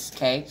things.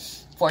 Okay,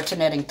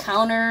 fortunate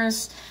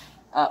encounters,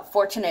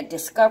 fortunate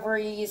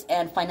discoveries,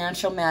 and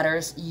financial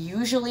matters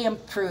usually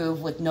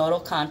improve with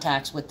nodal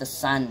contacts with the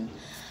sun.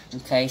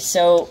 Okay,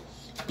 so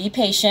be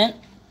patient,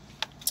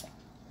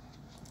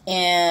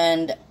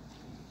 and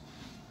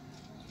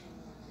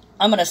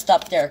I'm going to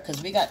stop there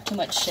because we got too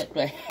much shit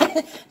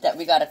that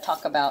we got to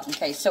talk about.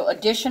 Okay, so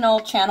additional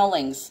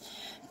channelings.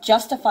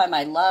 Justify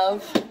My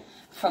Love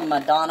from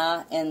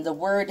Madonna. And the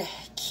word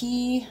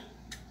key,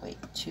 wait,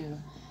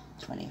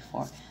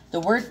 224.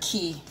 The word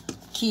key,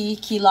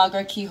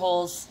 keylogger,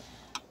 keyholes,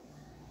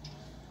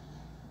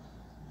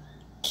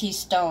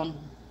 keystone.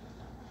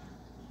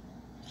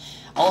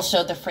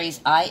 Also the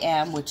phrase I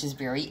am, which is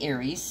very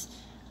Aries.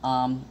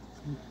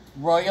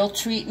 Royal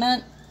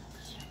treatment.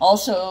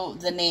 Also,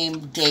 the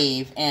name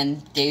Dave,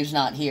 and Dave's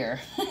not here.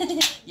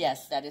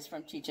 Yes, that is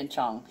from Cheech and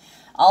Chong.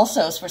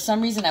 Also, for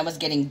some reason, I was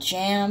getting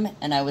jam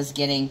and I was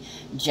getting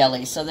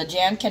jelly. So the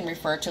jam can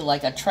refer to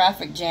like a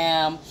traffic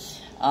jam,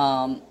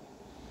 and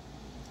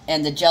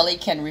the jelly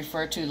can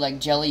refer to like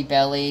jelly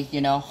belly,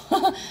 you know,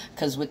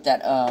 because with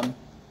that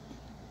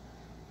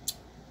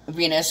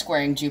Venus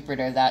squaring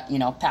Jupiter, that, you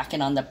know,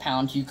 packing on the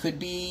pound, you could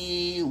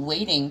be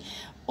waiting,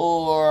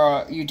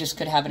 or you just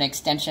could have an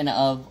extension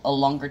of a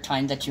longer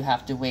time that you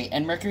have to wait.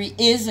 And Mercury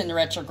is in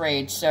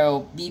retrograde,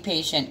 so be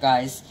patient,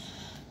 guys.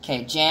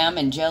 Okay, jam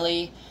and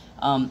jelly.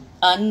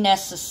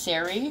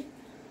 Unnecessary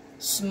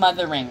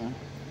smothering.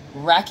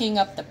 Racking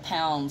up the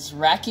pounds,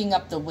 racking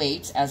up the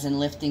weights, as in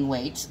lifting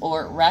weights,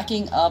 or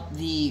racking up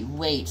the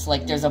weights.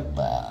 Like there's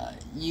a...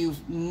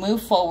 you've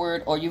moved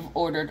forward, or you've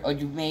ordered, or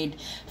you've made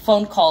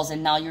phone calls,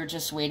 and now you're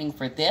just waiting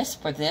for this,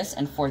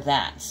 and for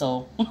that.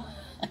 So...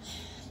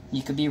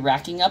 you could be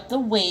racking up the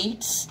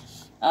weights.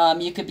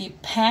 You could be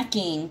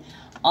packing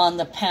on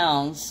the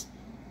pounds.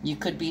 You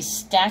could be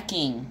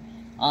stacking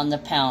on the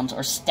pounds,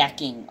 or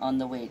stacking on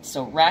the weights.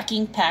 So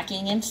racking,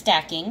 packing, and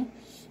stacking.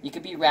 You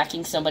could be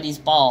racking somebody's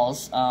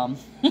balls.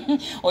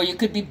 Or you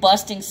could be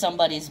busting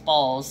somebody's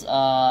balls.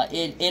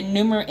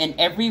 In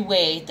every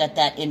way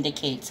that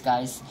indicates,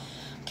 guys.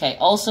 Okay,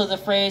 also the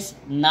phrase,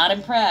 not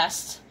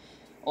impressed.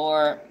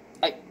 Or,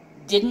 I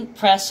didn't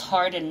press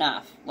hard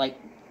enough. Like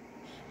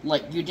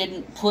you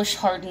didn't push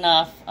hard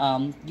enough,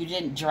 you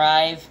didn't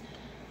drive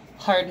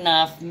hard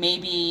enough,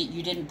 maybe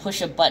you didn't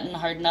push a button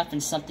hard enough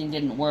and something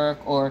didn't work,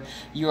 or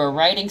you were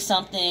writing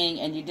something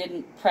and you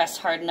didn't press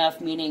hard enough,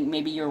 meaning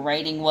maybe your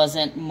writing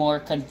wasn't more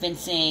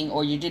convincing,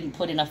 or you didn't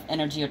put enough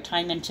energy or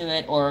time into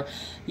it, or,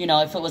 you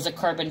know, if it was a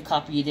carbon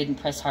copy, you didn't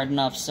press hard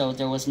enough, so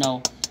there was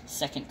no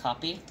second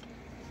copy.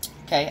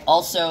 Okay,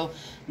 also,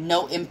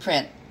 no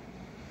imprint,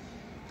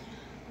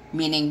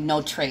 meaning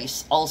no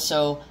trace.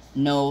 Also,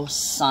 no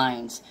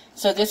signs.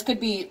 So this could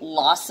be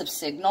loss of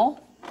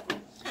signal.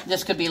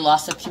 This could be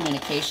loss of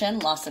communication,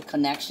 loss of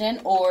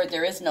connection, or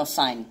there is no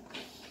sign,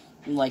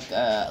 like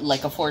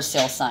a for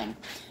sale sign.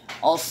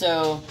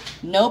 Also,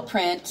 no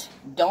print,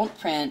 don't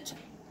print,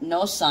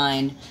 no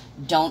sign,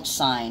 don't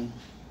sign.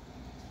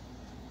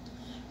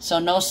 So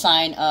no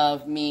sign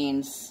of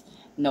means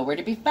nowhere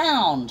to be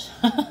found,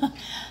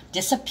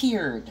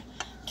 disappeared.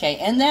 Okay,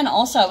 and then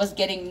also I was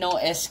getting no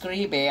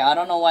escribe. I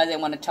don't know why they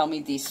want to tell me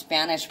the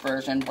Spanish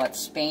version, but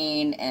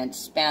Spain and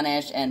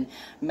Spanish and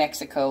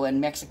Mexico and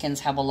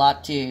Mexicans have a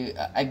lot to,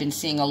 I've been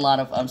seeing a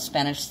lot of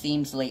Spanish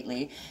themes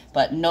lately.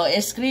 But no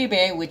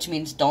escribe, which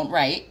means don't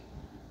write.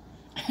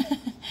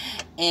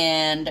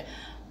 And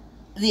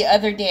the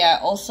other day I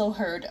also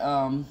heard,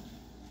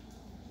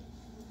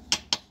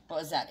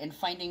 what was that, in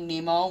Finding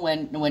Nemo,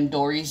 when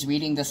Dory's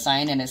reading the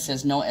sign and it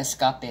says no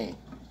escape.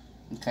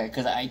 Okay,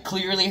 because I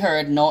clearly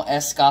heard no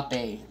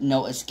escape,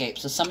 no escape.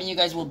 So some of you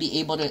guys will be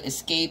able to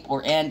escape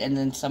or end, and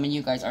then some of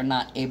you guys are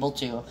not able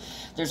to.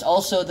 There's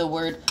also the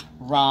word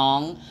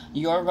wrong.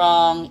 You're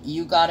wrong.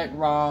 You got it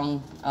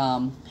wrong.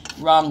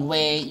 Wrong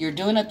way. You're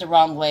doing it the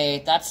wrong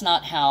way. That's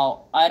not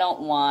how. I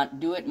don't want.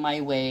 Do it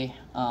my way.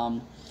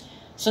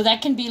 So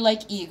that can be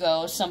like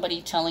ego.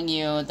 Somebody telling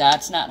you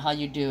that's not how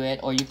you do it,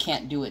 or you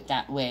can't do it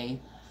that way.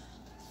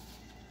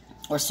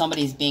 Or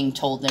somebody's being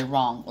told they're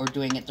wrong or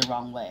doing it the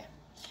wrong way.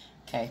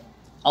 Okay.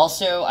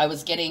 Also, I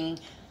was getting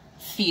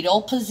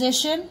fetal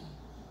position,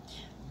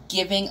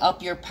 giving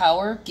up your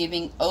power,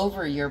 giving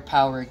over your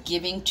power,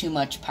 giving too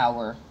much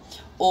power,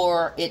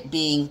 or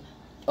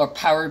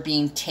power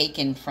being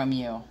taken from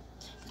you,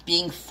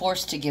 being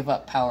forced to give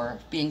up power,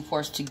 being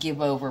forced to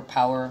give over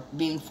power,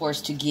 being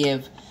forced to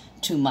give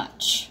too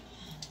much.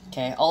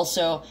 Okay.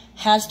 Also,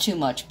 has too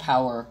much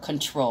power,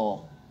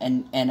 control,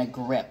 and a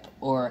grip,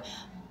 or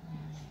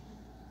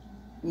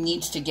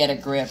needs to get a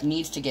grip,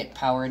 needs to get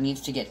power,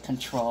 needs to get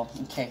control.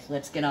 Okay,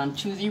 let's get on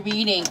to the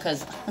reading,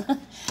 because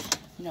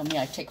you know me,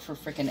 I take for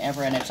freaking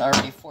ever, and it's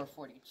already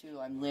 4:42.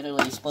 I'm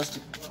literally supposed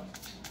to...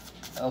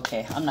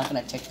 Okay, I'm not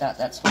going to take that.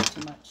 That's way too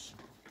much.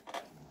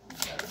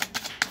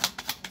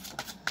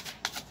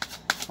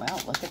 Wow,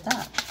 look at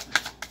that.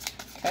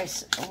 Okay,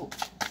 so, oh,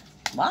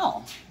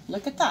 wow,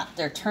 look at that.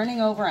 They're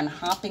turning over and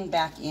hopping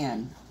back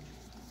in.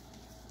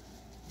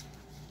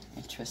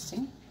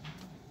 Interesting.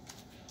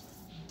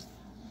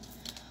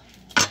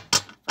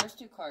 First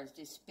two cards,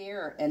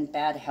 despair and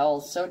bad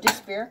health. So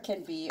despair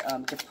can be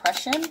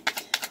depression.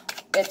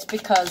 It's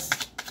because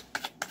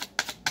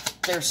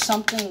there's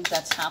something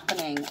that's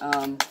happening.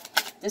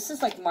 This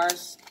is like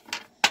Mars.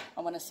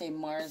 I want to say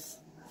Mars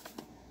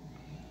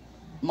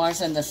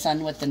and the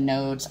sun with the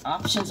nodes.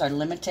 Options are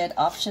limited.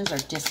 Options are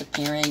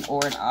disappearing,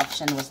 or an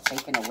option was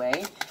taken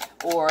away.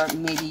 Or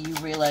maybe you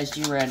realized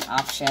you were an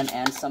option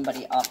and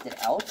somebody opted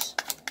out.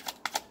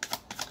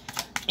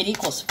 It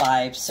equals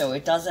 5, so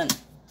it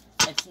doesn't...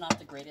 It's not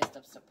the greatest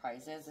of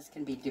surprises. This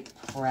can be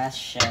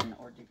depression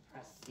or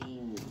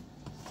depressing.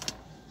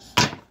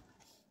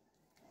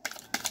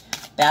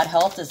 Bad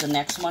health is the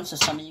next one. So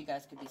some of you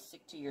guys could be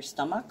sick to your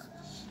stomach,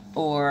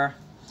 or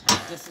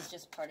this is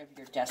just part of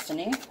your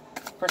destiny.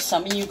 For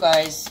some of you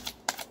guys,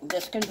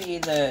 this can be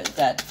the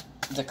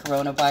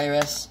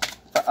coronavirus.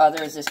 For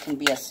others, this can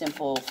be a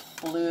simple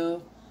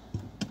flu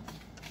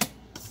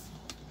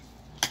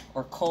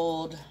or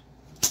cold.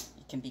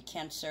 It can be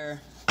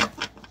cancer.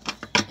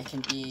 It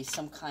can be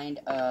some kind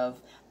of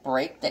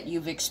break that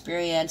you've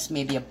experienced,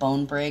 maybe a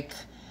bone break.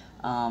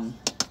 One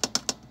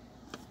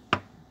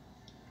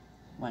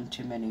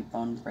too many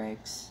bone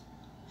breaks.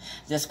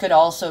 This could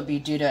also be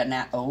due to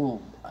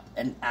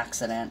an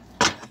accident.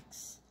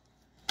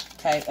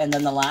 Okay, and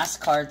then the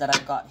last card that I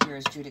got here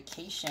is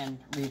Judication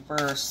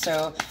Reverse.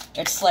 So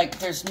it's like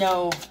there's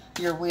no,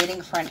 you're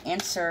waiting for an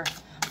answer.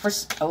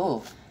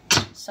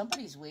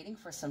 Somebody's waiting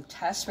for some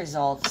test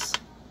results.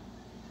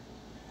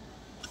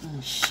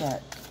 Oh,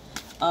 shit.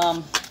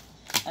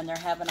 And they're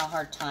having a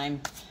hard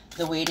time.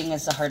 The waiting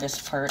is the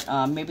hardest part.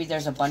 Maybe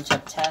there's a bunch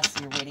of tests.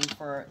 You're waiting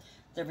for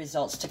the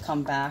results to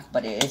come back,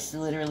 but it's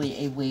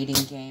literally a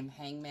waiting game.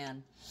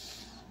 Hangman.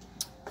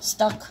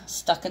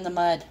 Stuck in the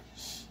mud.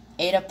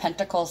 8 of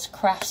Pentacles,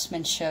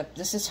 craftsmanship.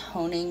 This is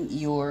honing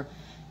your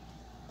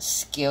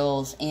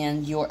skills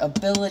and your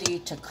ability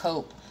to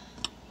cope.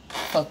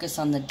 Focus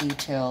on the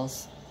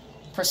details.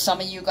 For some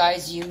of you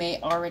guys, you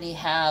may already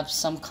have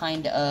some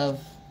kind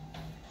of,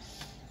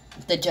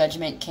 the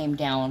judgment came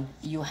down.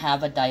 You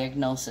have a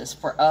diagnosis.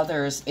 For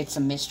others, it's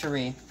a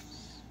mystery.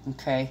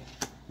 Okay?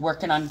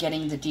 Working on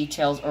getting the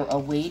details or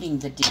awaiting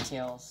the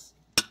details.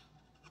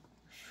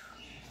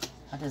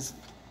 That is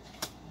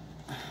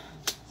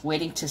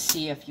waiting to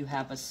see if you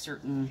have a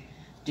certain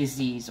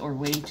disease, or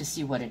waiting to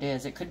see what it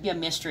is. It could be a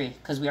mystery,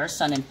 because we are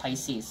Sun in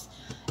Pisces,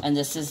 and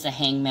this is the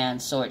Hangman.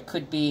 So it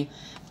could be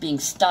being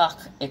stuck.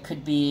 It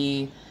could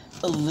be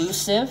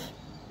elusive.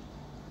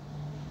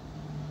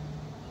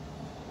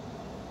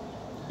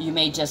 You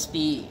may just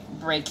be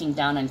breaking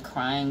down and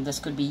crying. This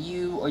could be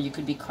you, or you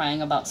could be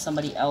crying about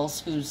somebody else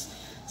who's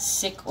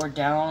sick or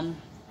down.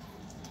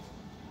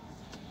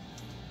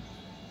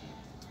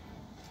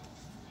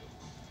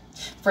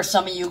 For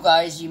some of you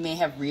guys, you may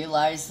have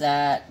realized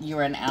that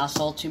you're an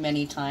asshole too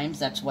many times.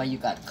 That's why you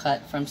got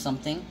cut from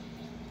something.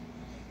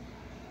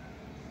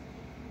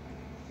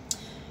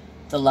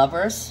 The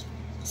Lovers,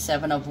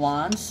 7 of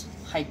Wands,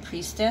 High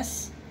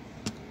Priestess,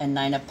 and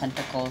 9 of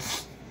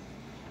Pentacles.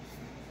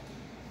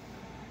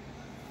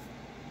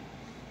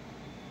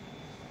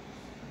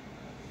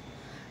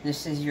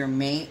 This is your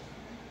mate.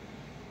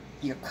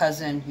 your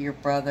cousin, your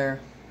brother.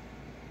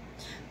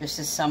 This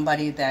is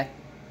somebody that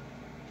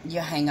you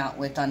hang out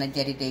with on a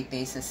day-to-day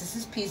basis. This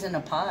is peas in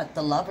a pod,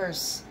 the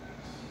lovers.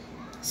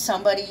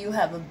 Somebody you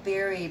have a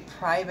very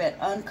private,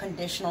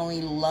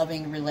 unconditionally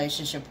loving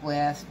relationship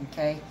with,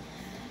 okay?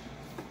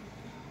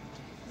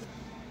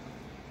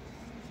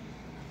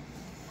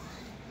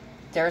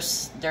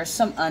 There's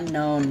some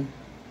unknown,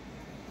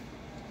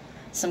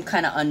 some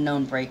kind of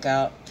unknown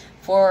breakout.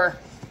 For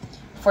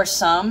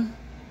some,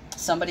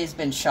 somebody's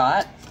been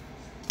shot.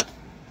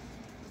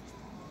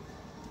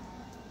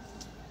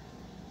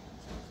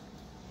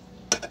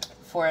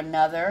 For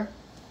another,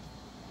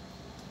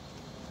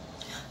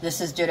 this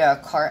is due to a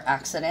car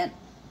accident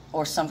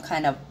or some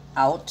kind of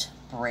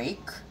outbreak,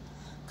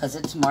 because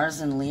it's Mars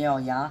and Leo,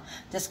 yeah?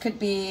 This could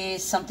be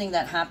something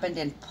that happened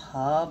in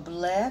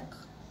public.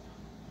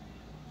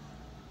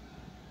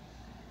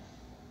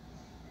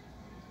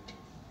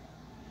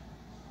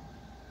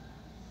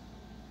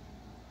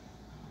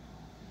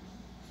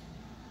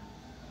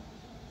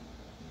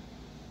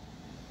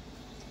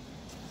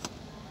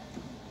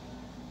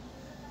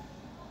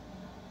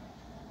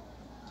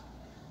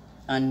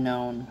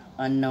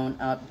 Unknown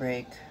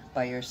outbreak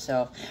by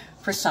yourself.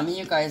 For some of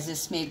you guys,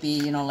 this may be,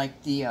 you know,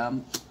 like the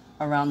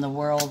around the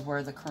world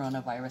where the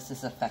coronavirus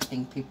is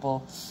affecting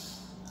people.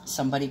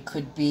 Somebody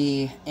could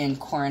be in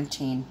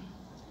quarantine,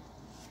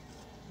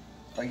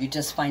 or you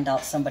just find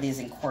out somebody is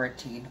in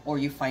quarantine, or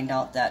you find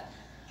out that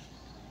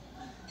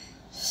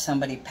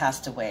somebody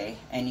passed away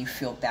and you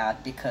feel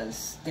bad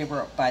because they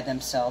were by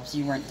themselves.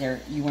 You weren't there,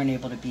 you weren't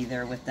able to be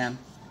there with them.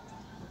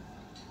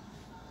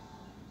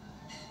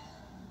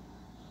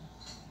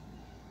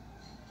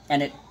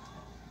 And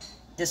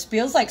this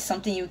feels like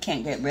something you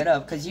can't get rid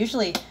of, because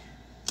usually,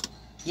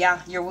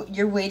 yeah,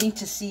 you're waiting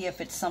to see if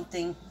it's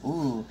something.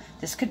 Ooh,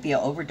 this could be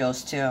an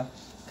overdose too,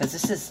 because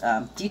this is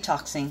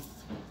detoxing.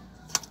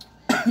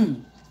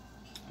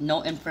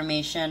 No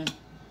information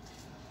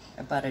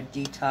about a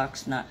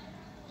detox, not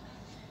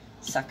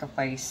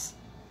sacrifice,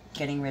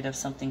 getting rid of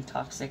something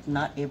toxic,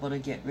 not able to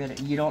get rid of.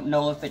 You don't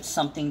know if it's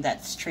something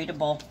that's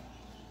treatable.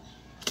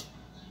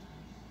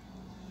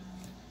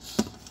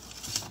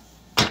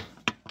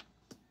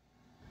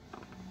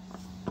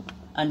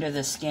 Under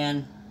the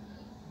skin,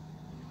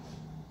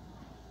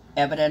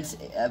 evidence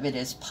of it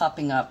is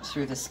popping up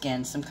through the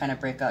skin, some kind of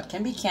breakout.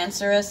 Can be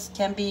cancerous,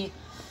 can be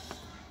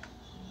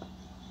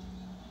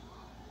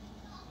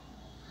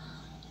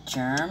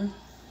germ,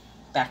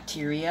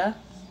 bacteria,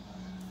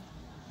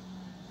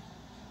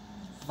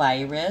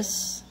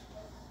 virus,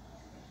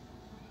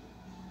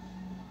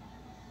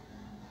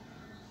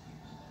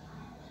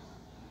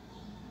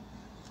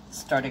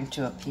 starting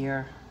to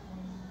appear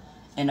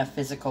in a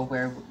physical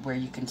where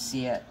you can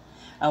see it.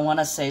 I want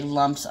to say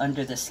lumps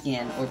under the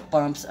skin or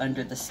bumps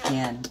under the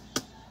skin.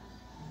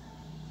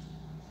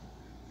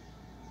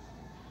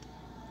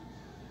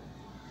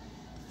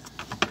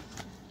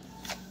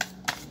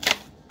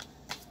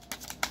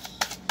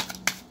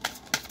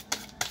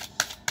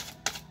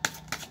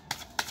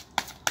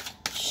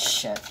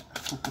 Shit.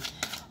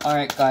 All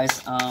right,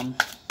 guys.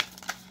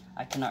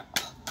 I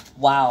cannot.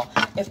 Wow.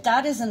 If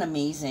that isn't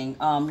amazing,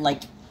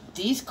 like,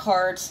 these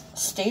cards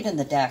stayed in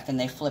the deck and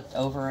they flipped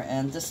over,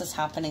 and this is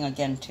happening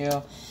again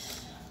too.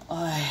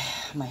 Oh,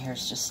 my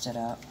hair's just stood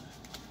up.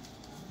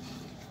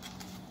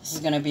 This is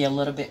going to be a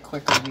little bit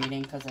quicker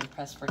reading because I'm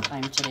pressed for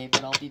time today,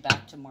 but I'll be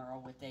back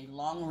tomorrow with a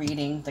long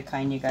reading, the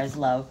kind you guys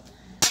love.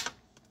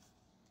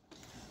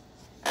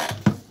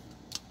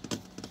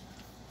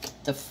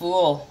 The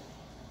Fool,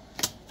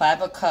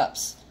 Five of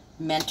Cups,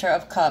 Mentor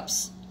of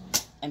Cups,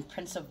 and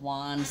Prince of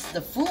Wands. The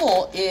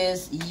Fool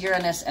is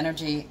Uranus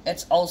energy.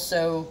 It's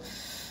also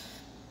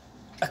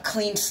a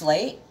clean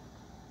slate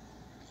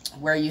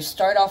where you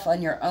start off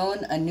on your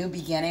own, a new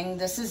beginning.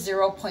 This is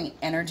 0 point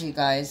energy,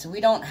 guys.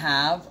 We don't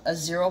have a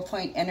 0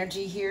 point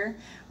energy here,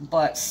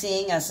 but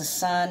seeing as the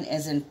sun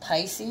is in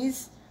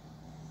Pisces,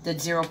 the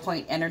 0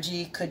 point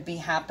energy could be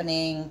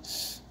happening.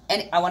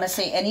 And I want to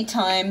say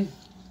anytime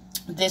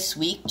this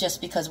week, just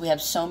because we have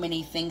so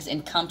many things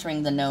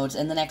encountering the nodes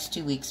in the next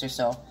 2 weeks or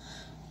so.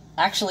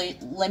 Actually,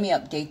 let me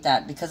update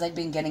that because I've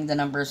been getting the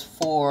numbers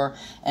 4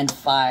 and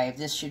 5.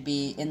 This should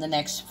be in the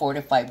next 4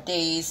 to 5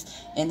 days,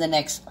 in the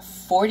next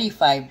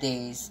 45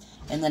 days,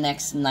 in the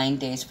next 9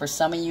 days. For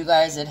some of you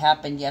guys, it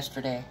happened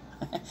yesterday.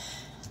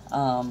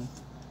 But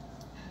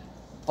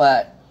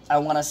I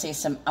want to say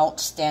some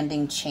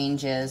outstanding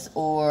changes.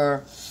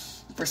 Or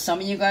for some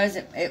of you guys,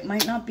 it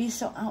might not be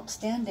so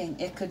outstanding.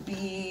 It could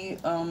be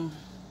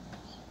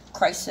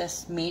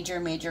crisis,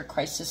 major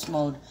crisis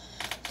mode.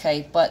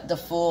 Okay, but the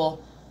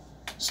Fool,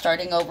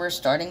 starting over,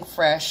 starting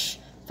fresh,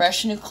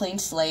 new clean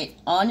slate,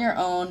 on your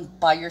own,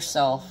 by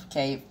yourself,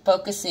 okay?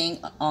 Focusing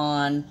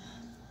on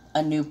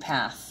a new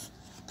path,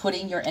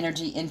 putting your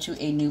energy into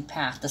a new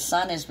path. The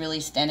sun is really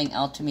standing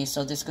out to me,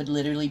 so this could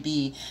literally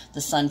be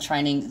the sun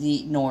trining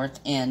the north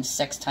and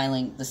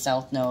sextiling the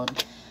south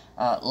node,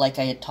 like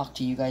I had talked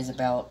to you guys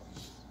about.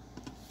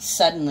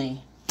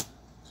 Suddenly,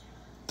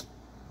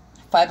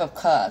 Five of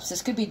Cups.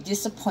 This could be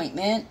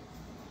disappointment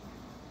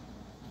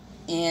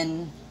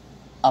in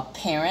a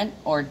parent,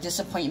 or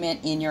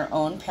disappointment in your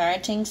own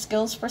parenting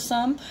skills for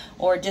some,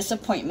 or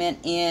disappointment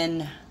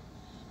in,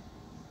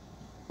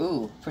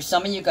 ooh, for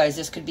some of you guys,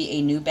 this could be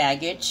a new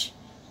baggage.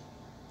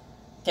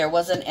 There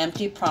was an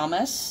empty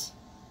promise.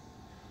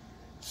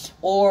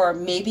 Or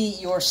maybe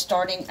you're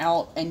starting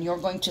out and you're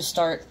going to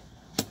start,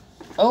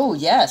 oh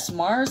yes,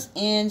 Mars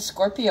in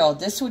Scorpio.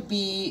 This would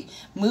be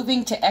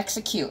moving to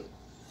execute.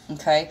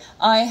 Okay,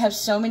 I have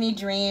so many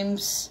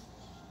dreams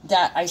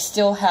that I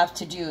still have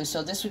to do.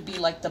 So this would be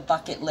like the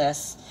bucket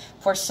list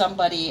for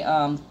somebody.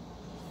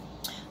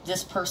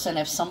 This person,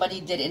 if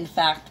somebody did in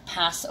fact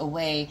pass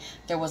away,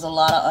 there was a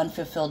lot of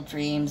unfulfilled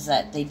dreams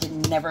that they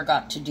never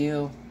got to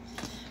do.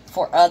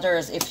 For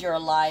others, if you're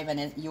alive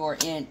and you're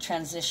in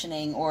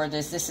transitioning, or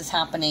this is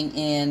happening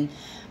in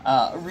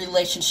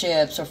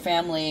relationships or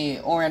family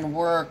or in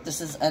work,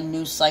 this is a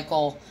new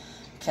cycle.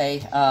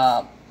 Okay,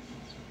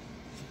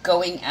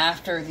 going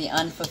after the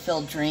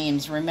unfulfilled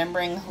dreams,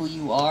 remembering who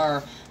you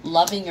are,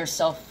 loving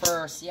yourself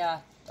first. Yeah,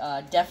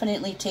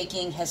 definitely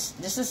taking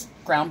this is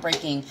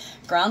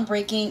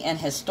groundbreaking and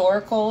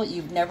historical.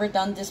 You've never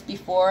done this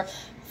before.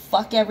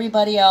 Fuck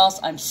everybody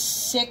else. I'm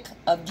sick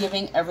of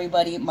giving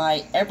everybody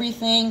my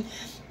everything.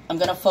 I'm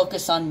gonna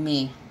focus on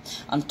me.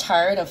 I'm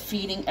tired of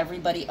feeding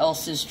everybody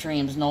else's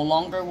dreams. No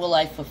longer will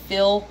I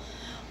fulfill.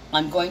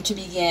 I'm going to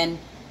begin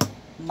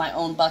my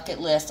own bucket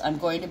list. I'm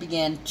going to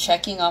begin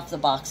checking off the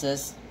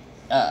boxes,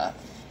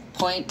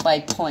 point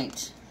by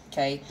point.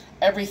 Okay,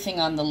 everything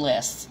on the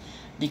list,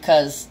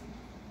 because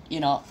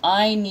you know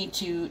I need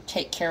to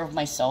take care of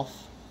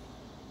myself.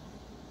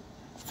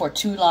 For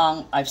too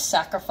long, I've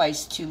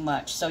sacrificed too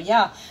much. So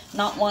yeah,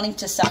 not wanting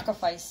to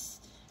sacrifice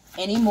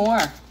anymore.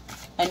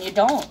 And you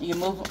don't.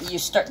 You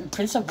start.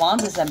 Prince of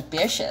Wands is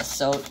ambitious,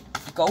 so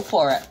go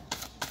for it.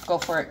 Go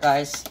for it,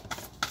 guys.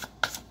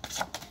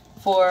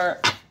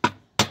 For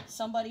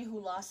somebody who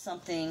lost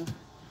something,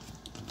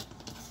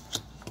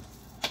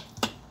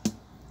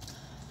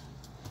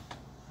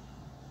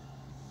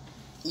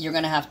 you're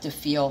going to have to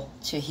feel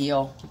to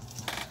heal.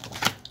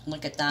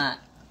 Look at that.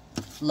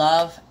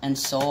 Love and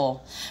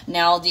soul.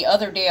 Now, the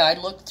other day, I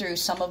looked through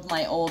some of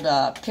my old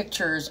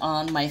pictures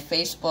on my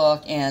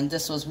Facebook, and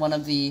this was one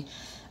of the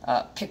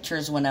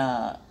pictures when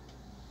I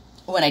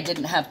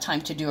didn't have time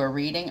to do a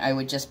reading. I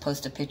would just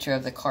post a picture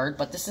of the card,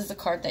 but this is the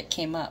card that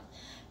came up.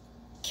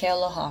 Ke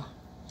aloha.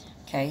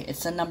 Okay,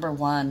 it's the number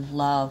 1,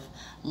 love.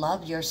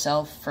 Love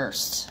yourself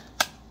first.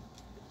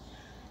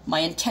 My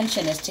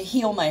intention is to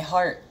heal my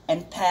heart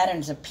and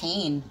patterns of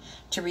pain,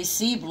 to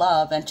receive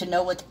love, and to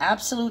know with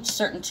absolute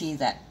certainty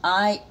that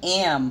I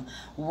am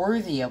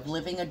worthy of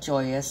living a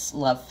joyous,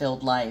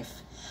 love-filled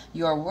life.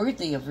 You are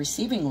worthy of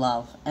receiving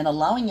love and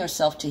allowing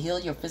yourself to heal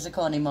your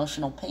physical and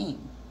emotional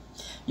pain.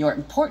 You are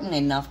important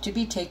enough to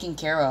be taken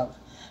care of.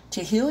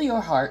 To heal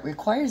your heart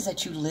requires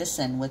that you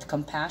listen with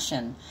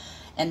compassion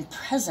and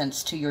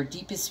presence to your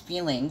deepest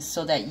feelings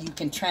so that you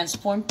can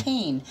transform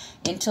pain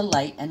into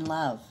light and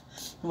love.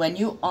 When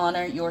you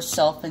honor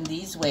yourself in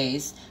these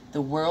ways,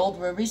 the world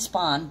will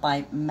respond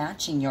by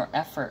matching your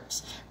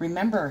efforts.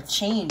 Remember,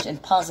 change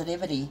and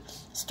positivity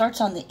starts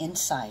on the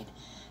inside.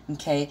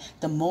 Okay,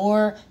 the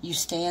more you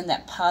stay in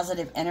that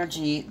positive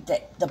energy,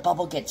 that the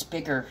bubble gets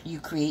bigger. You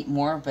create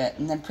more of it,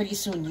 and then pretty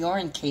soon you're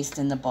encased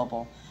in the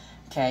bubble.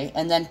 Okay,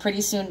 and then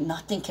pretty soon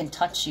nothing can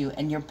touch you,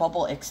 and your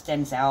bubble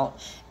extends out,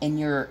 and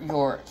you're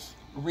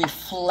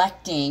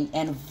reflecting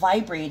and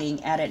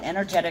vibrating at an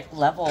energetic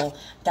level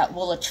that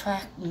will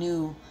attract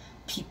new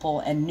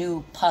people and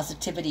new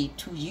positivity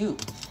to you.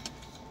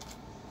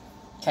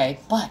 Okay,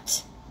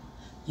 but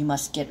you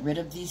must get rid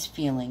of these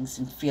feelings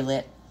and feel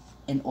it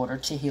in order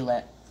to heal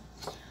it.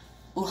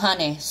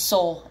 Uhane,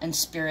 soul and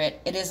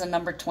spirit. It is a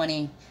number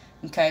 20.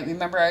 Okay,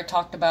 remember I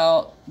talked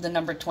about the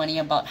number 20,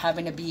 about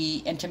having to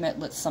be intimate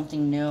with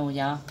something new,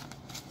 yeah?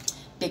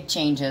 Big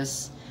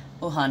changes.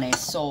 Uhane,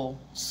 soul,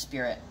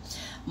 spirit.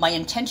 My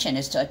intention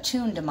is to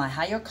attune to my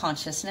higher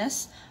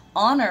consciousness,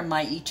 honor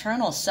my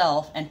eternal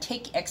self, and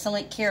take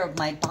excellent care of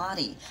my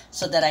body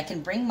so that I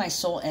can bring my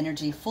soul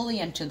energy fully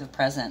into the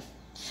present.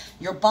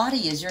 Your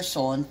body is your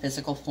soul in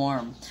physical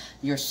form.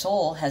 Your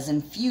soul has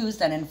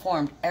infused and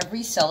informed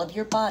every cell of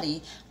your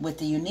body with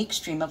the unique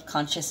stream of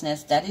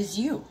consciousness that is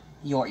you,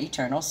 your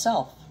eternal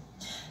self.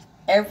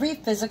 Every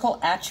physical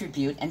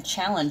attribute and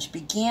challenge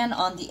began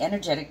on the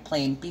energetic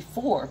plane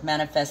before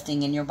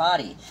manifesting in your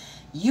body.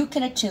 You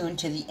can attune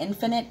to the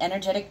infinite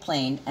energetic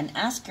plane and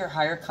ask your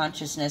higher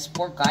consciousness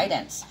for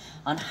guidance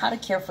on how to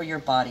care for your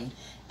body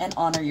and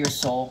honor your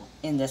soul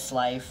in this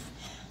life.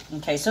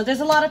 Okay, so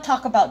there's a lot of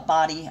talk about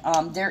body.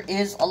 There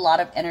is a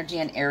lot of energy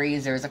in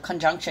Aries. There's a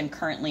conjunction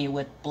currently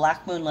with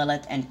Black Moon,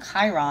 Lilith, and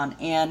Chiron.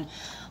 And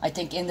I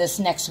think in this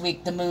next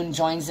week, the moon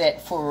joins it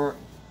for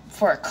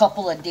a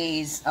couple of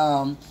days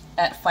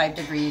at 5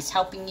 degrees,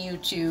 helping you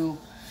to...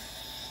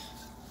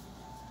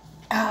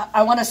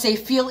 I want to say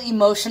feel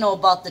emotional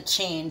about the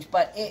change,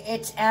 but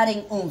it's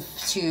adding oomph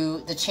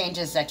to the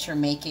changes that you're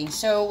making.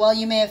 So while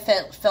you may have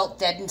felt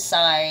dead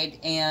inside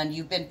and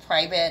you've been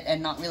private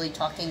and not really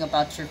talking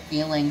about your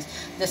feelings,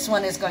 this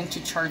one is going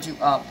to charge you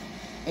up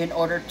in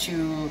order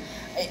to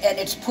and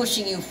it's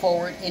pushing you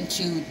forward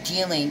into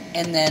dealing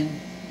and then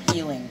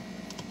healing.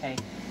 Okay.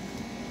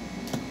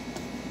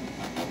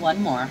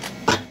 One more.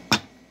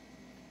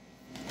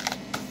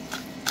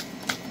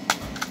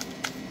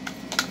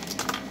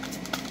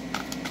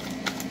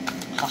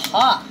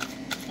 Haha.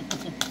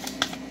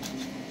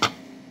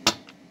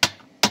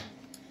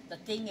 The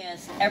thing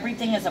is,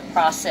 everything is a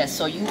process,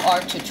 so you are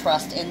to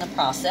trust in the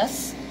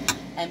process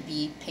and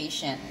be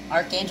patient.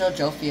 Archangel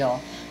Jophiel,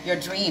 your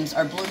dreams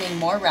are blooming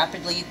more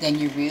rapidly than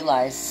you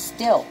realize.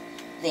 Still,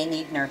 they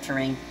need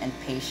nurturing and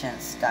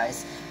patience,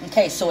 guys.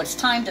 Okay, so it's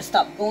time to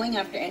stop going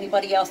after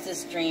anybody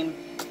else's dream,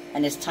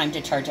 and it's time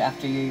to charge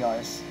after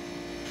yours.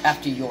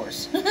 After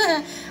yours.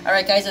 All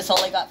right, guys, that's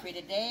all I got for you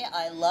today.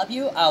 I love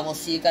you. I will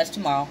see you guys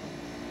tomorrow.